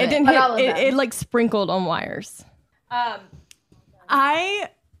it top didn't. of It didn't hit. It like sprinkled on wires. I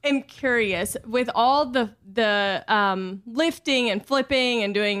am curious with all the lifting and flipping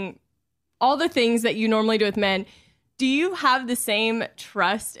and doing all the things that you normally do with men. Do you have the same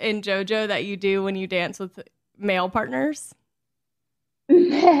trust in JoJo that you do when you dance with male partners?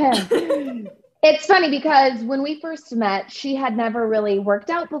 It's funny because when we first met, she had never really worked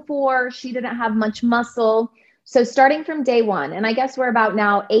out before. She didn't have much muscle. So starting from day one, and I guess we're about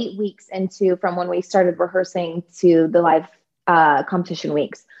now 8 weeks into from when we started rehearsing to the live competition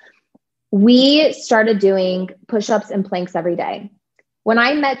weeks, we started doing push-ups and planks every day. When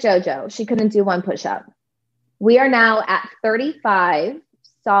I met JoJo, she couldn't do one push-up. We are now at 35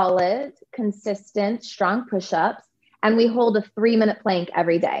 solid, consistent, strong push-ups, and we hold a 3-minute plank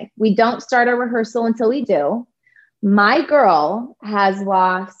every day. We don't start a rehearsal until we do. My girl has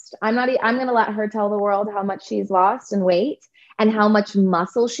lost, I'm going to let her tell the world how much she's lost in weight and how much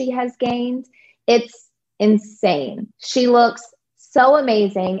muscle she has gained. It's insane. She looks so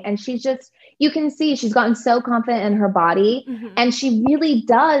amazing, and she's just, you can see she's gotten so confident in her body, and she really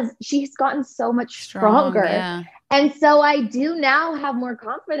does. She's gotten so much stronger. Yeah. And so I do now have more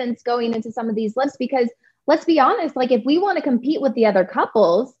confidence going into some of these lifts because let's be honest, like if we want to compete with the other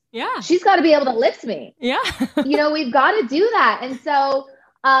couples, she's got to be able to lift me. Yeah. We've got to do that. And so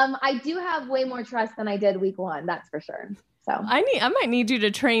I do have way more trust than I did week one. That's for sure. So I might need you to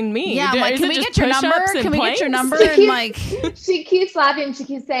train me. Yeah, like, can we get your number? Can we get your number? She keeps laughing. She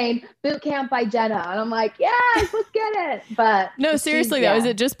keeps saying boot camp by Jenna. And I'm like, yes, let's get it. But no, seriously though, is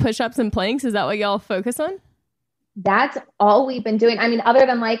it just push-ups and planks? Is that what y'all focus on? That's all we've been doing. I mean, other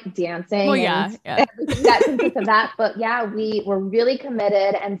than like dancing. Well, yeah. Everything that consists of that. But yeah, we're really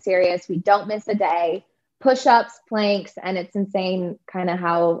committed and serious. We don't miss a day. Push-ups, planks, and it's insane kind of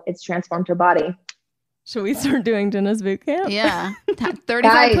how it's transformed her body. Should we start doing Jenna's boot camp? Yeah.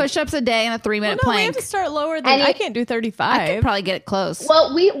 35 push-ups a day and a 3-minute plank. We have to start lower than, I can't do 35. I could probably get it close.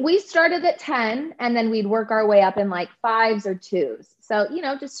 Well, we started at 10 and then we'd work our way up in like 5s or 2s. So,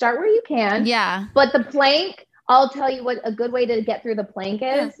 just start where you can. Yeah. But the plank, I'll tell you what a good way to get through the plank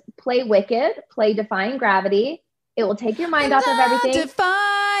is. Play Wicked, play Defying Gravity. It will take your mind off of everything. Defying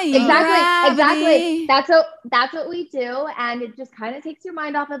Exactly. That's what we do, and it just kind of takes your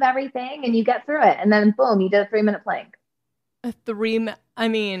mind off of everything, and you get through it, and then boom, you did a 3-minute plank. I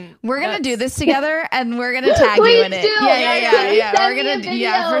mean, we're gonna do this together, and we're gonna tag you in it. Yeah. We're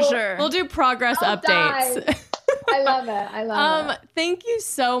gonna for sure. We'll do progress updates. I love it. Thank you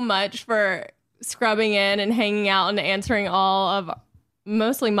so much for scrubbing in and hanging out and answering all of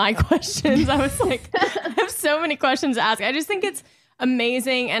mostly my questions. I was like, I have so many questions to ask. I just think it's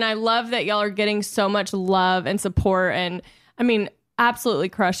amazing, and I love that y'all are getting so much love and support, and I mean, absolutely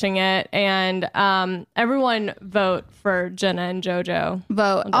crushing it. And everyone vote for Jenna and JoJo.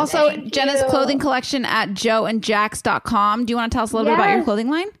 Vote. Also, Jenna's clothing collection at joeandjax.com. Do you want to tell us a little bit about your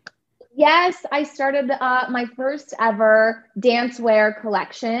clothing line? Yes, I started my first ever dancewear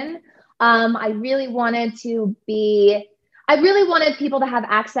collection. I really wanted people to have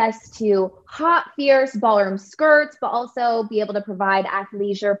access to hot, fierce ballroom skirts, but also be able to provide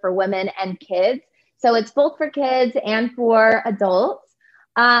athleisure for women and kids. So it's both for kids and for adults.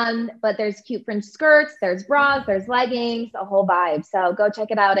 But there's cute fringe skirts, there's bras, there's leggings, a whole vibe. So go check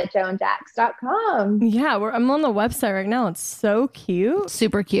it out at joandax.com. Yeah, I'm on the website right now. It's so cute.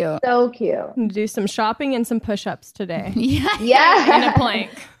 Super cute. So cute. Do some shopping and some push-ups today. Yeah. And a plank.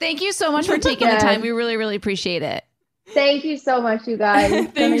 Thank you so much for taking the time. We really, really appreciate it. Thank you so much, you guys.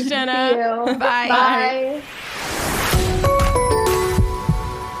 Thanks, Jenna. Bye. Bye.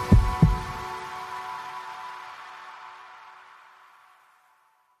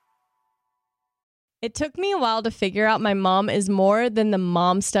 It took me a while to figure out my mom is more than the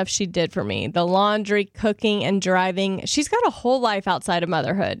mom stuff she did for me. The laundry, cooking, and driving. She's got a whole life outside of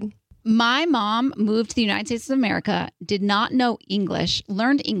motherhood. My mom moved to the United States of America, did not know English,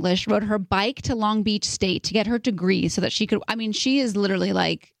 learned English, rode her bike to Long Beach State to get her degree so that she could, she is literally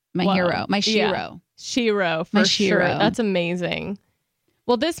like my hero, my shiro. Yeah. Shiro, for sure. That's amazing.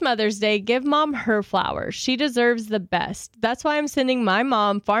 Well, this Mother's Day, give Mom her flowers. She deserves the best. That's why I'm sending my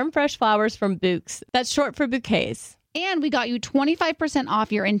mom farm fresh flowers from Bouqs. That's short for bouquets. And we got you 25%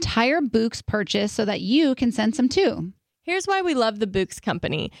 off your entire Bouqs purchase so that you can send some too. Here's why we love the Bouqs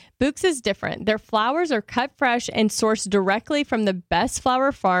company. Bouqs is different. Their flowers are cut fresh and sourced directly from the best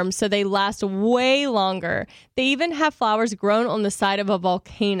flower farms, so they last way longer. They even have flowers grown on the side of a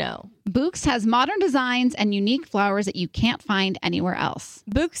volcano. Bouqs has modern designs and unique flowers that you can't find anywhere else.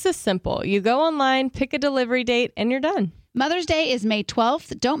 Bouqs is simple. You go online, pick a delivery date, and you're done. Mother's Day is May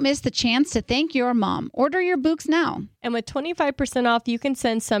 12th. Don't miss the chance to thank your mom. Order your Bouqs now. And with 25% off, you can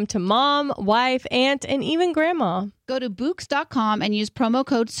send some to mom, wife, aunt, and even grandma. Go to Bouqs.com and use promo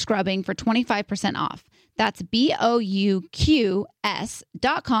code SCRUBBING for 25% off. That's BOUQS.com,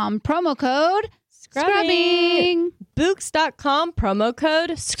 promo code SCRUBBING. Bouqs.com, promo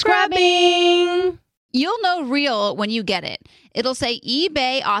code SCRUBBING. You'll know real when you get it. It'll say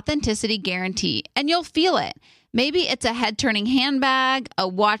eBay Authenticity Guarantee, and you'll feel it. Maybe it's a head-turning handbag, a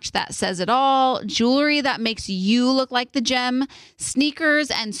watch that says it all, jewelry that makes you look like the gem,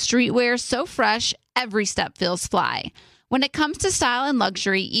 sneakers and streetwear so fresh, every step feels fly. When it comes to style and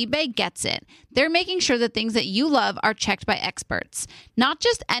luxury, eBay gets it. They're making sure the things that you love are checked by experts. Not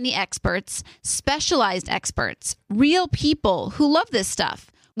just any experts, specialized experts, real people who love this stuff,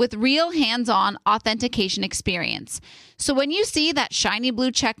 with real hands-on authentication experience. So when you see that shiny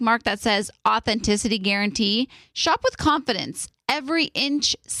blue check mark that says Authenticity Guarantee, shop with confidence. Every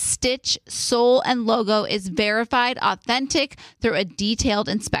inch, stitch, sole, and logo is verified authentic through a detailed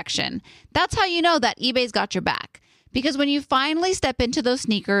inspection. That's how you know that eBay's got your back. Because when you finally step into those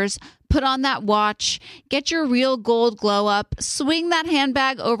sneakers, put on that watch, get your real gold glow up, swing that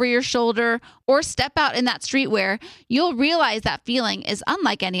handbag over your shoulder, or step out in that streetwear, you'll realize that feeling is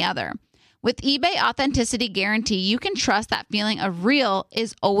unlike any other. With eBay Authenticity Guarantee, you can trust that feeling of real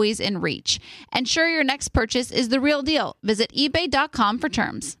is always in reach. Ensure your next purchase is the real deal. Visit ebay.com for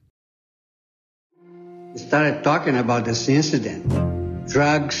terms. We started talking about this incident.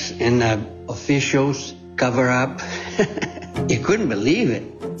 Drugs and officials cover up. You couldn't believe it.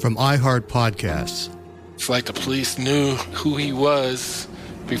 From iHeart Podcasts. It's like the police knew who he was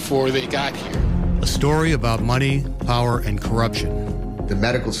before they got here. A story about money, power, and corruption. The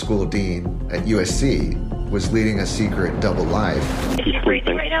medical school dean at USC was leading a secret double life. She's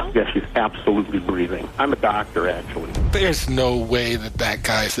sleeping right now? Yes, she's absolutely breathing. I'm a doctor, actually. There's no way that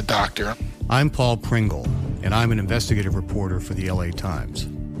guy's a doctor. I'm Paul Pringle, and I'm an investigative reporter for the LA Times.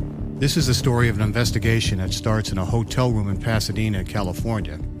 This is the story of an investigation that starts in a hotel room in Pasadena,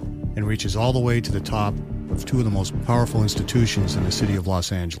 California, and reaches all the way to the top of two of the most powerful institutions in the city of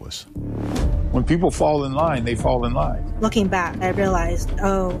Los Angeles. When people fall in line, they fall in line. Looking back, I realized,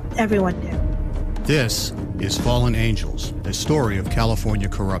 everyone knew. This is Fallen Angels, a story of California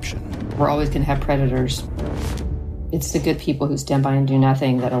corruption. We're always going to have predators. It's the good people who stand by and do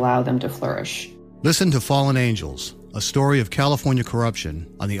nothing that allow them to flourish. Listen to Fallen Angels, a story of California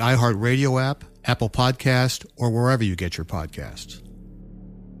corruption on the iHeartRadio app, Apple Podcast, or wherever you get your podcasts.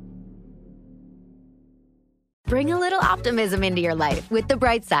 Bring a little optimism into your life with The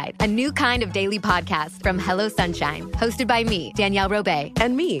Bright Side, a new kind of daily podcast from Hello Sunshine, hosted by me, Danielle Robay.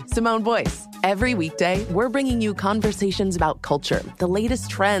 And me, Simone Boyce. Every weekday, we're bringing you conversations about culture, the latest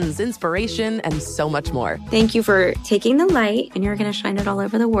trends, inspiration, and so much more. Thank you for taking the light, and you're going to shine it all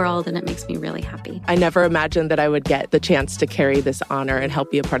over the world, and it makes me really happy. I never imagined that I would get the chance to carry this honor and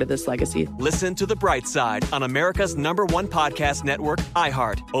help be a part of this legacy. Listen to The Bright Side on America's #1 podcast network,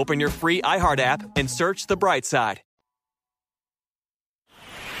 iHeart. Open your free iHeart app and search The Bright Side.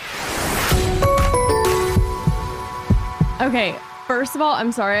 Okay, first of all,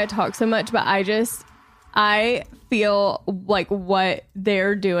 I'm sorry I talk so much, but I feel like what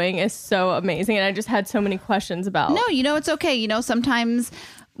they're doing is so amazing. And I just had so many questions about. No, it's okay. Sometimes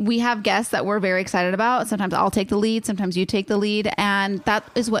we have guests that we're very excited about. Sometimes I'll take the lead. Sometimes you take the lead. And that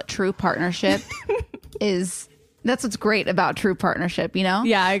is what true partnership is. That's what's great about true partnership, Yeah,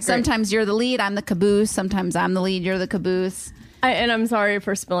 I agree. Sometimes you're the lead, I'm the caboose. Sometimes I'm the lead, you're the caboose. And I'm sorry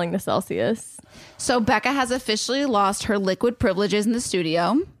for spilling the Celsius. So Becca has officially lost her liquid privileges in the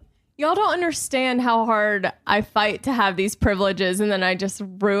studio. Y'all don't understand how hard I fight to have these privileges, and then I just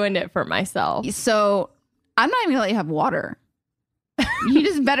ruined it for myself. So I'm not even gonna let you have water. You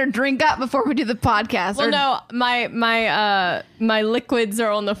just better drink up before we do the podcast. Well, no, my liquids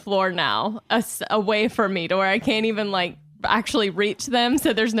are on the floor now, away from me, to where I can't even actually reach them.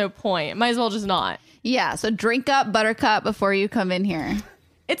 So there's no point. Might as well just not. Yeah. So drink up, Buttercup, before you come in here.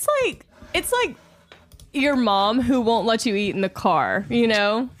 It's like your mom who won't let you eat in the car,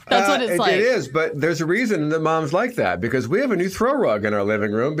 That's what it's like. It is, but there's a reason that mom's like that, because we have a new throw rug in our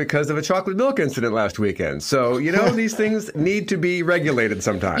living room because of a chocolate milk incident last weekend. So, these things need to be regulated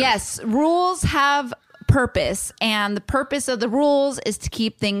sometimes. Yes, rules have purpose, and the purpose of the rules is to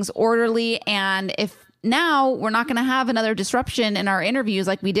keep things orderly. And if now we're not going to have another disruption in our interviews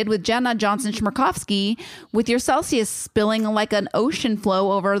like we did with Jenna Chmerkovskiy with your Celsius spilling like an ocean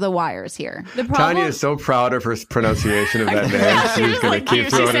flow over the wires here. Tanya is so proud of her pronunciation of that name. She's going to keep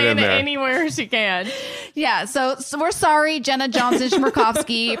throwing it in there. Anywhere she can. Yeah, so we're sorry, Jenna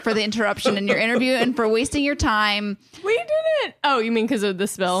Chmerkovskiy, for the interruption in your interview and for wasting your time. We didn't. Oh, you mean because of the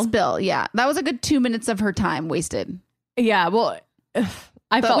spill? Yeah. That was a good 2 minutes of her time wasted. Yeah, well...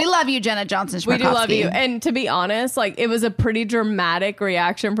 But we love you, Jenna Chmerkovskiy. We do love you. And to be honest, it was a pretty dramatic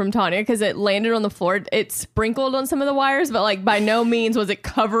reaction from Tanya because it landed on the floor. It sprinkled on some of the wires, but by no means was it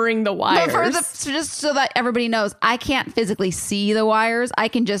covering the wires. Just so that everybody knows, I can't physically see the wires. I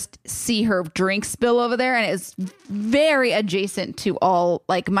can just see her drink spill over there, and it's very adjacent to all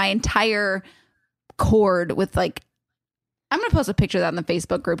my entire cord with I'm going to post a picture of that in the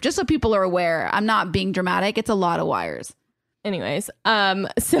Facebook group just so people are aware. I'm not being dramatic. It's a lot of wires. Anyways,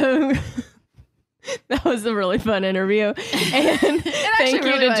 so that was a really fun interview. And thank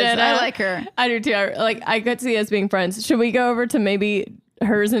you to Jenna. I like her. I do too. I could see us being friends. Should we go over to maybe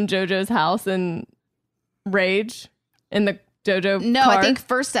hers and JoJo's house and rage in the JoJo No, car? I think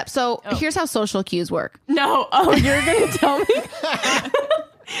first step. So here's how social cues work. No. Oh, you're going to tell me?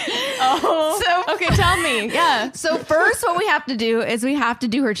 Okay, tell me. Yeah. So first, what we have to do is we have to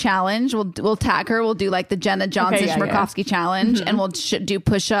do her challenge. We'll tag her. We'll do the Jenna Chmerkovskiy challenge, and we'll do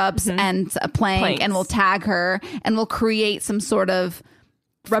push-ups and a plank, and we'll tag her, and we'll create some sort of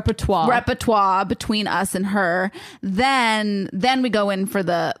repertoire between us and her. Then we go in for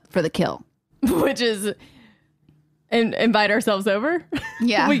the kill, which is invite ourselves over.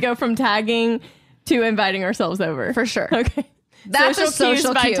 Yeah, we go from tagging to inviting ourselves over for sure. Okay. That's social a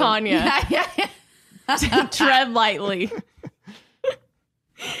social cues by cue. Tanya. Yeah. Tread lightly.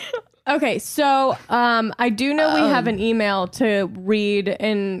 Okay, so I do know we have an email to read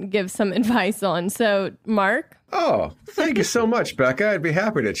and give some advice on. So, Mark? Oh, thank you so much, Becca. I'd be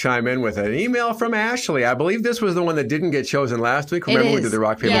happy to chime in with an email from Ashley. I believe this was the one that didn't get chosen last week. Remember we did the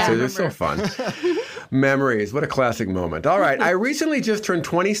rock, paper, scissors? So fun. Memories. What a classic moment. All right. I recently just turned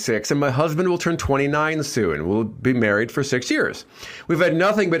 26, and my husband will turn 29 soon. We'll be married for 6 years. We've had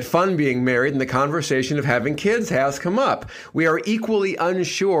nothing but fun being married, and the conversation of having kids has come up. We are equally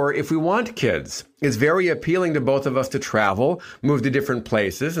unsure if we want kids. It's very appealing to both of us to travel, move to different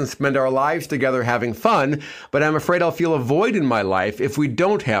places, and spend our lives together having fun, but I'm afraid I'll feel a void in my life if we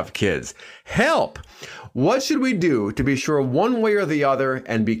don't have kids. Help! What should we do to be sure one way or the other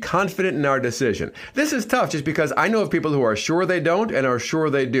and be confident in our decision? This is tough just because I know of people who are sure they don't and are sure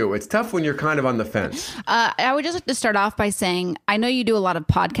they do. It's tough when you're kind of on the fence. I would just like to start off by saying, I know you do a lot of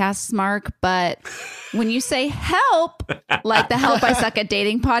podcasts, Mark, but when you say help, like the Help I Suck at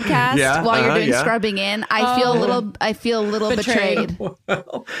Dating podcast, while you're doing scrubbing in, I feel a little betrayed. Well,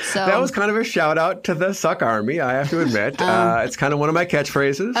 so that was kind of a shout out to the Suck Army, I have to admit. It's kind of one of my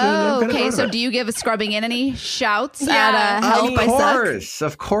catchphrases. Oh, okay. So do you give a scrubbing in any shouts at Help I Suck?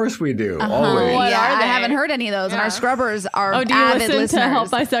 Of course we do. Always. I haven't heard any of those. And our scrubbers are avid listeners. Do you listen to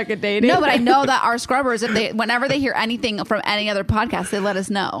Help I Suck at Dating? No, but I know that our scrubbers, whenever they hear anything from any other podcast, they let us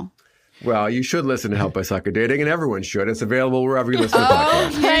know. Well, you should listen to Help I Suck at Dating, and everyone should. It's available wherever you listen to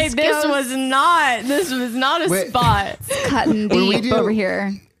podcasts. Okay, this was not a spot. It's cutting deep over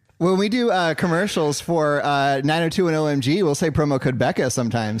here. When we do commercials for 902 and OMG, we'll say promo code Becca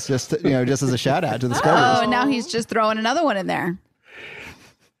sometimes, just as a shout out to the scrubbers. Oh, and now he's just throwing another one in there.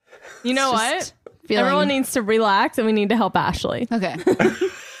 You know what? Everyone needs to relax, and we need to help Ashley. Okay.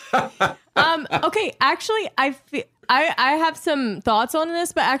 Okay, actually, I have some thoughts on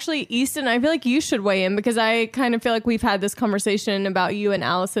this, but actually, Easton, I feel like you should weigh in because I kind of feel like we've had this conversation about you and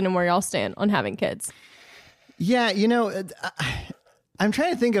Allison and where y'all stand on having kids. Yeah, I'm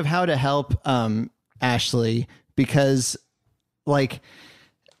trying to think of how to help Ashley because, like,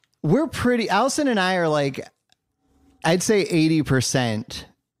 Allison and I are like, I'd say 80%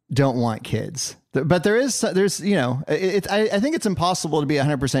 don't want kids. But there's I think it's impossible to be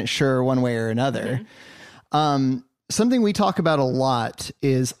 100% sure one way or another. Mm-hmm. Something we talk about a lot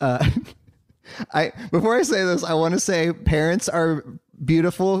is, before I say this, I want to say parents are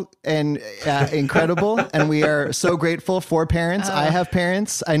beautiful and incredible. And we are so grateful for parents. I have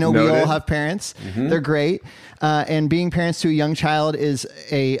parents. I know we all have parents. Mm-hmm. They're great. And being parents to a young child is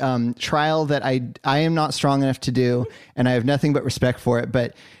a trial that I am not strong enough to do. And I have nothing but respect for it.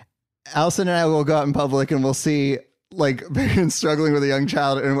 But Allison and I will go out in public and we'll see like parents struggling with a young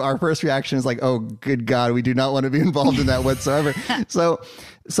child. And our first reaction is like, oh, good God, we do not want to be involved in that whatsoever. So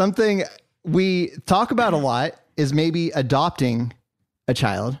something we talk about a lot is maybe adopting a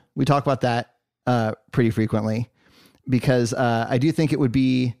child. We talk about that pretty frequently because I do think it would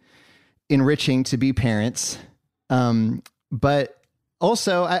be enriching to be parents. But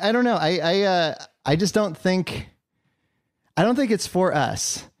also, I don't know. I just don't think it's for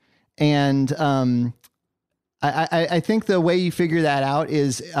us. And I think the way you figure that out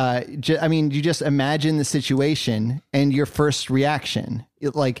is, you just imagine the situation and your first reaction,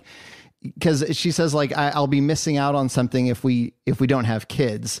 because she says like, I'll be missing out on something if we don't have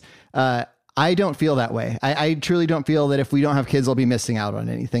kids. I don't feel that way. I truly don't feel that if we don't have kids, I'll be missing out on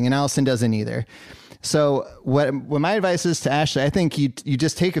anything. And Allison doesn't either. So what my advice is to Ashley, I think you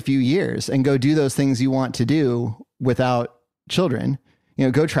just take a few years and go do those things you want to do without children.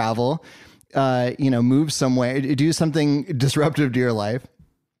 Go travel, move somewhere, do something disruptive to your life,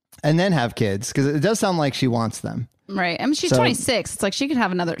 and then have kids. Because it does sound like she wants them. Right. I mean, she's 26. It's like she could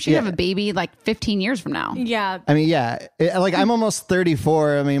have have a baby like 15 years from now. Yeah. I mean, yeah. I'm almost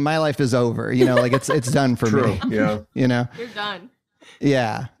 34. I mean, my life is over. It's done for me. Yeah. You're done.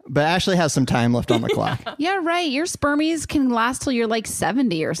 Yeah. But Ashley has some time left on the clock. Yeah, right. Your spermies can last till you're like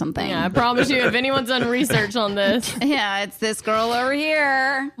 70 or something. Yeah, I promise you, if anyone's done research on this. Yeah, it's this girl over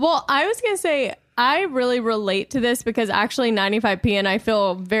here. Well, I was going to say, I really relate to this because actually 95P and I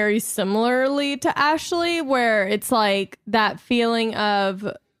feel very similarly to Ashley, where it's like that feeling of,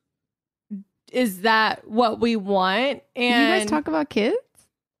 is that what we want? And you guys talk about kids?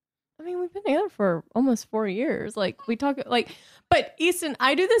 I mean, we've been together for almost 4 years. Like we talk but Easton,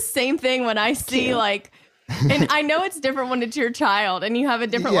 I do the same thing when I see and I know it's different when it's your child and you have a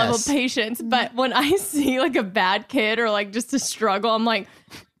different level of patience. But when I see like a bad kid or like just a struggle, I'm like,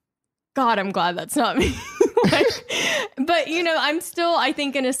 God, I'm glad that's not me. But I'm still, I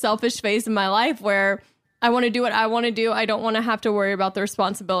think, in a selfish phase in my life where I want to do what I want to do. I don't want to have to worry about the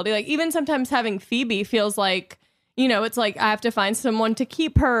responsibility. Like even sometimes having Phoebe feels like, it's like I have to find someone to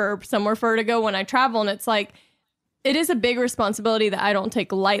keep her, somewhere for her to go when I travel. And it's like, it is a big responsibility that I don't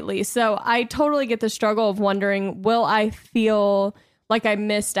take lightly. So I totally get the struggle of wondering, will I feel like I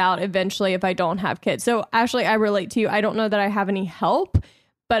missed out eventually if I don't have kids? So Ashley, I relate to you. I don't know that I have any help,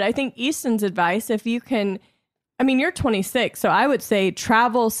 but I think Easton's advice, if you can, you're 26. So I would say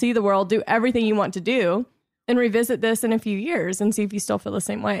travel, see the world, do everything you want to do and revisit this in a few years and see if you still feel the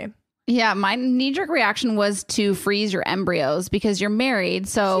same way. Yeah, my knee-jerk reaction was to freeze your embryos because you're married.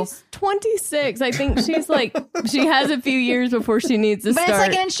 So she's 26. I think she's like, she has a few years before she needs to start. But it's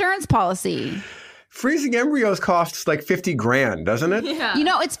like an insurance policy. Freezing embryos costs like $50,000, doesn't it? Yeah.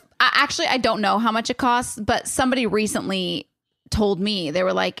 It's actually, I don't know how much it costs, but somebody recently told me, they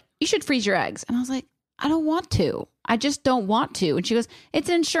were like, you should freeze your eggs. And I was like, I don't want to. I just don't want to. And she goes, it's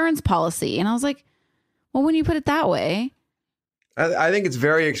an insurance policy. And I was like, well, when you put it that way. I think it's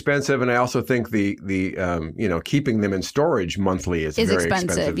very expensive, and I also think the keeping them in storage monthly is very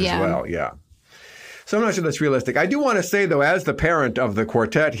expensive as well. Yeah. So I'm not sure that's realistic. I do want to say, though, as the parent of the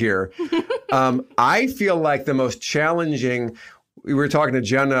quartet here, I feel like the most challenging. We were talking to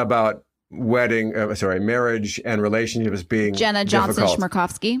Jenna about marriage and relationships being Jenna Johnson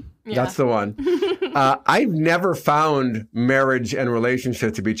Chmerkovskiy. Yeah. That's the one. I've never found marriage and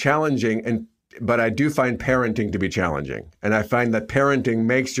relationships to be challenging, but I do find parenting to be challenging. And I find that parenting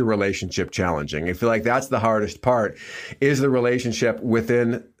makes your relationship challenging. I feel like that's the hardest part, is the relationship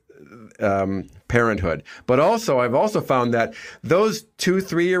within parenthood. But also, I've also found that those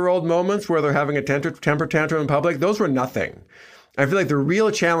 2-3-year-old moments where they're having a temper tantrum in public, those were nothing. I feel like the real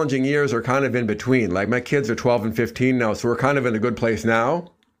challenging years are kind of in between. Like my kids are 12 and 15 now, so we're kind of in a good place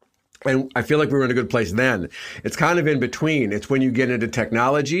now. And I feel like we were in a good place then. It's kind of in between. It's when you get into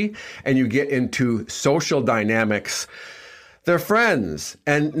technology and you get into social dynamics. They're friends,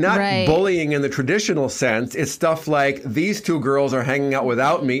 and not bullying in the traditional sense. It's stuff like, these two girls are hanging out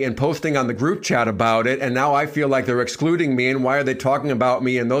without me and posting on the group chat about it, and now I feel like they're excluding me, and why are they talking about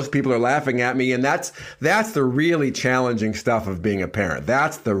me, and those people are laughing at me, and that's the really challenging stuff of being a parent.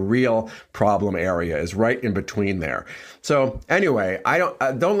 That's the real problem area, is right in between there. So anyway,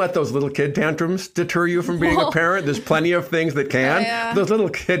 don't let those little kid tantrums deter you from being a parent. There's plenty of things that can. Yeah. Those little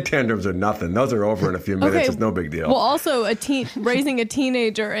kid tantrums are nothing. Those are over in a few minutes. It's no big deal. Well, also raising a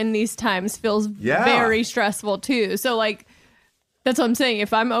teenager in these times feels very stressful too. So like, that's what I'm saying.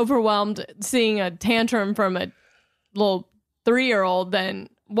 If I'm overwhelmed seeing a tantrum from a little 3-year-old, then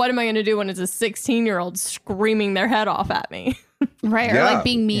what am I going to do when it's a 16-year-old screaming their head off at me? Right. Or like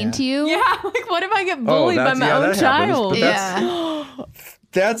being mean to you. Yeah. Like, what if I get bullied by my own child?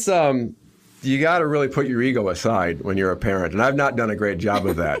 That's you got to really put your ego aside when you're a parent. And I've not done a great job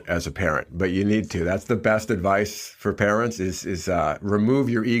of that as a parent, but you need to. That's the best advice for parents is remove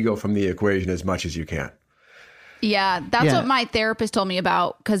your ego from the equation as much as you can. Yeah, that's what my therapist told me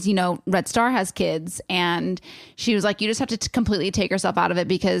about, because, you know, Red Star has kids, and she was like, you just have to completely take yourself out of it,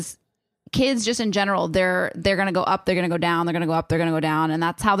 because kids just in general, they're going to go up, they're going to go down, they're going to go up, they're going to go down. And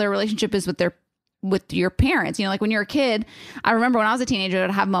that's how their relationship is with your parents. You know, like when you're a kid, I remember when I was a teenager,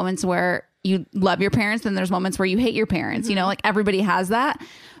 I'd have moments where you love your parents, then there's moments where you hate your parents, you know, like everybody has that.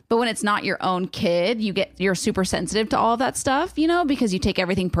 But when it's not your own kid, you're super sensitive to all of that stuff, you know, because you take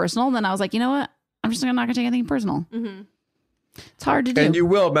everything personal. And then I was like, you know what? I'm just not going to take anything personal. Mm-hmm. It's hard to do. And you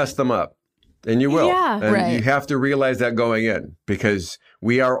will mess them up. And you will. Yeah, and you have to realize that going in, because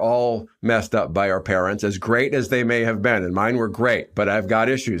we are all messed up by our parents, as great as they may have been. And mine were great, but I've got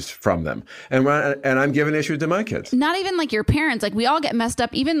issues from them. And I'm giving issues to my kids. Not even like your parents. Like, we all get messed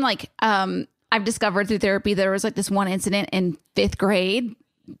up. Even like I've discovered through therapy, there was like this one incident in 5th grade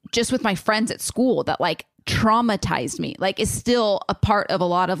just with my friends at school that like traumatized me, like is still a part of a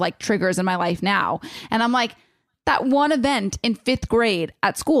lot of like triggers in my life now. And I'm like, that one event in 5th grade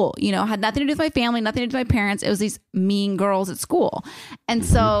at school, you know, had nothing to do with my family, nothing to do with my parents. It was these mean girls at school. And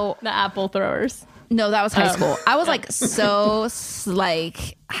so the apple throwers. No, that was high school. I was like, so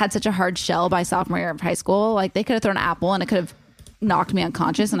like had such a hard shell by sophomore year of high school. Like they could have thrown an apple and it could have knocked me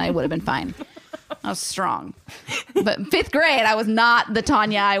unconscious and I would have been fine. I was strong. But 5th grade, I was not the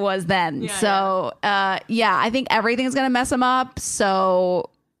Tanya I was then. I think everything's going to mess them up.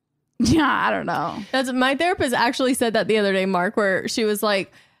 So yeah, I don't know. My therapist actually said that the other day, Mark, where she was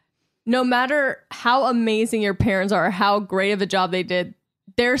like, no matter how amazing your parents are, how great of a job they did,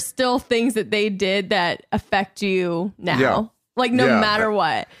 there's still things that they did that affect you now. Yeah. Like no matter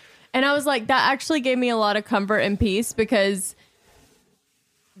what. And I was like, that actually gave me a lot of comfort and peace, because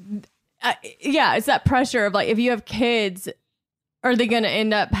it's that pressure of like, if you have kids, are they going to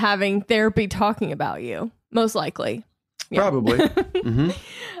end up having therapy talking about you? Most likely. Yeah. Probably. Mm-hmm.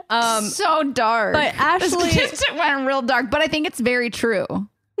 So dark. But Ashley, it went real dark, but I think it's very true.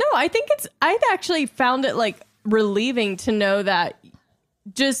 No, I actually found it like relieving to know that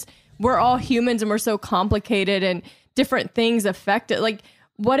just we're all humans and we're so complicated and different things affect it. Like,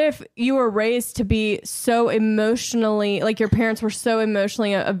 what if you were raised to be so emotionally, like your parents were so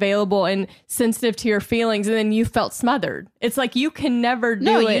emotionally available and sensitive to your feelings, and then you felt smothered? It's like you can never do it.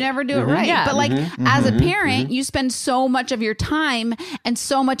 No, you never do it right. Yeah. But like as a parent, you spend so much of your time and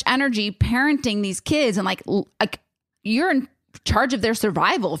so much energy parenting these kids, and like you're in charge of their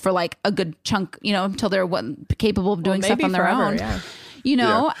survival for like a good chunk, you know, until they're capable of doing stuff on their own. You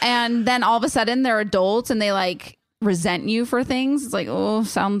know, and then all of a sudden they're adults and they like resent you for things. It's like, I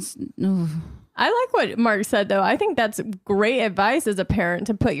like what Mark said, though. I think that's great advice as a parent,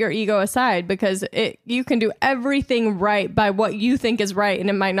 to put your ego aside, because you can do everything right by what you think is right, and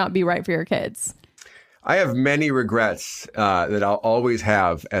it might not be right for your kids. I have many regrets that I'll always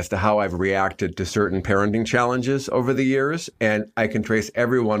have as to how I've reacted to certain parenting challenges over the years, and I can trace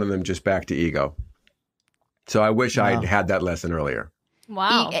every one of them just back to ego. So I wish I'd had that lesson earlier.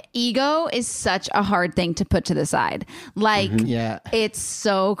 Wow. Ego is such a hard thing to put to the side. Like, it's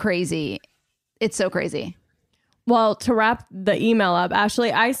so crazy. It's so crazy. Well, to wrap the email up,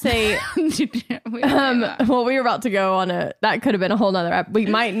 Ashley, I say, we were about to go on that could have been a whole nother we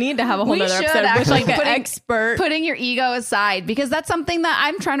might need to have a whole nother episode with like an expert. Putting your ego aside, because that's something that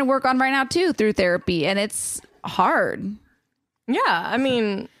I'm trying to work on right now too through therapy, and it's hard. Yeah, I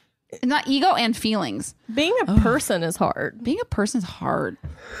mean, Not ego and feelings. Being a person is hard. Being a person is hard.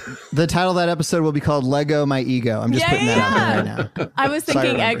 The title of that episode will be called Lego My Ego. I'm just putting that out there right now. I was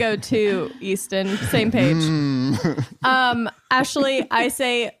thinking ego too, Easton. Same page. Ashley, I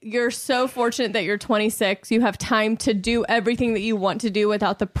say you're so fortunate that you're 26. You have time to do everything that you want to do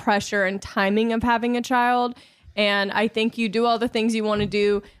without the pressure and timing of having a child. And I think you do all the things you want to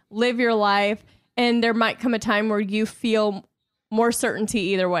do, live your life, and there might come a time where you feel more certainty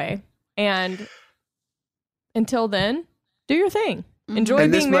either way. And until then, do your thing. Enjoy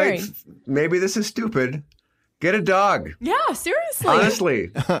being married. Maybe this is stupid. Get a dog. Yeah, seriously.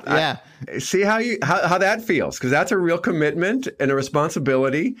 Honestly. Yeah. See how that feels, because that's a real commitment and a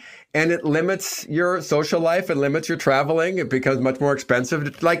responsibility, and it limits your social life, it limits your traveling, it becomes much more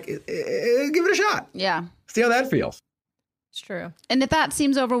expensive. Like, give it a shot. Yeah. See how that feels. It's true. And if that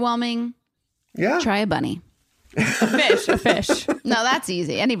seems overwhelming, try a bunny. A fish. No, that's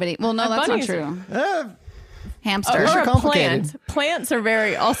easy. Anybody. Well, no, that's not true. Hamster. Or a plant. Plants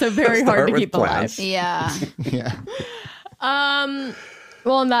are also very hard to keep alive. Yeah. Yeah.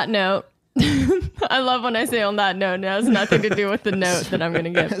 Well, on that note, I love when I say on that note. It has nothing to do with the note that I'm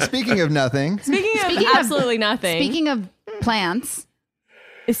going to give. Speaking of nothing. Speaking of absolutely nothing. Speaking of plants.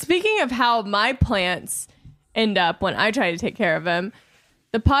 Speaking of how my plants end up when I try to take care of them,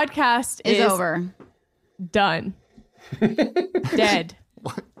 the podcast is over. Done. Dead.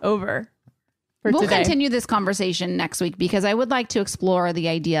 Over. We'll continue this conversation next week because I would like to explore the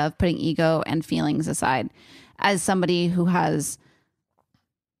idea of putting ego and feelings aside as somebody who has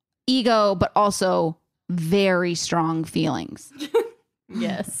ego, but also very strong feelings.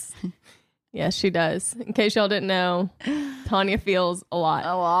 Yes. Yes, she does. In case y'all didn't know, Tanya feels a lot.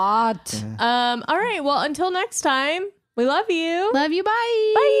 A lot. Yeah. All right. Well, until next time, we love you. Love you.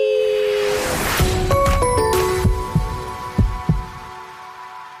 Bye. Bye.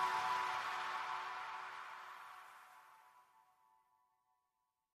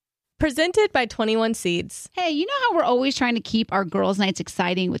 Presented by 21 Seeds. Hey, you know how we're always trying to keep our girls' nights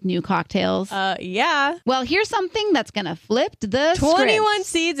exciting with new cocktails? Yeah. Well, here's something that's going to flip the 21 script.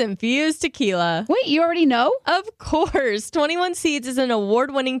 Seeds infused tequila. Wait, you already know? Of course. 21 Seeds is an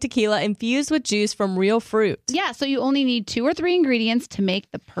award-winning tequila infused with juice from real fruit. Yeah, so you only need 2 or 3 ingredients to make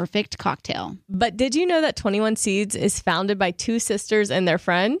the perfect cocktail. But did you know that 21 Seeds is founded by 2 sisters and their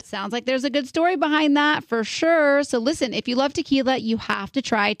friend? Sounds like there's a good story behind that for sure. So listen, if you love tequila, you have to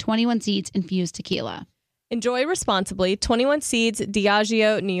try 21 Seeds infused tequila. Enjoy responsibly. 21 Seeds,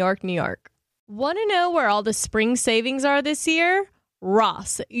 Diageo, New York, New York. Want to know where all the spring savings are this year?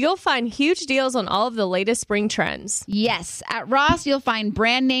 Ross. You'll find huge deals on all of the latest spring trends. Yes. At Ross, you'll find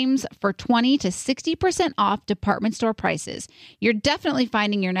brand names for 20 to 60% off department store prices. You're definitely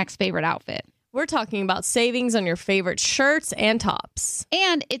finding your next favorite outfit. We're talking about savings on your favorite shirts and tops.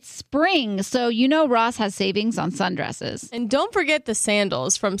 And it's spring, so you know Ross has savings on sundresses. And don't forget the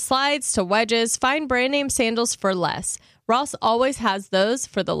sandals. From slides to wedges, find brand name sandals for less. Ross always has those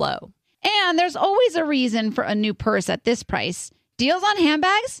for the low. And there's always a reason for a new purse at this price. Deals on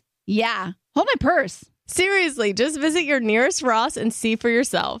handbags? Yeah. Hold my purse. Seriously, just visit your nearest Ross and see for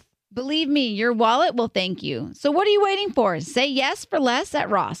yourself. Believe me, your wallet will thank you. So what are you waiting for? Say yes for less at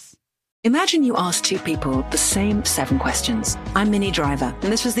Ross. Imagine you ask 2 people the same 7 questions. I'm Minnie Driver,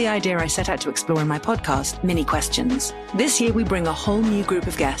 and this was the idea I set out to explore in my podcast, Minnie Questions. This year, we bring a whole new group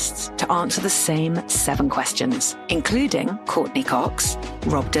of guests to answer the same 7 questions, including Courtney Cox,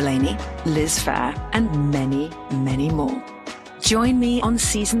 Rob Delaney, Liz Phair, and many, many more. Join me on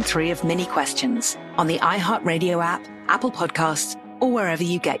Season 3 of Minnie Questions on the iHeartRadio app, Apple Podcasts, or wherever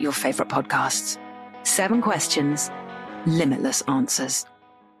you get your favorite podcasts. 7 questions, limitless answers.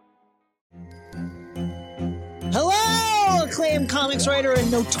 Hello, acclaimed comics writer and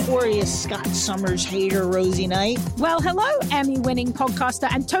notorious Scott Summers hater, Rosie Knight. Well, hello, Emmy-winning podcaster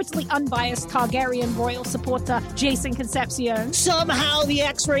and totally unbiased Targaryen royal supporter, Jason Concepcion. Somehow the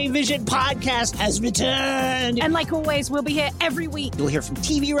X-Ray Vision podcast has returned. And like always, we'll be here every week. You'll hear from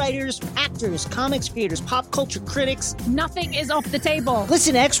TV writers, actors, comics creators, pop culture critics. Nothing is off the table.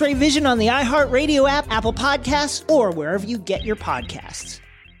 Listen to X-Ray Vision on the iHeartRadio app, Apple Podcasts, or wherever you get your podcasts.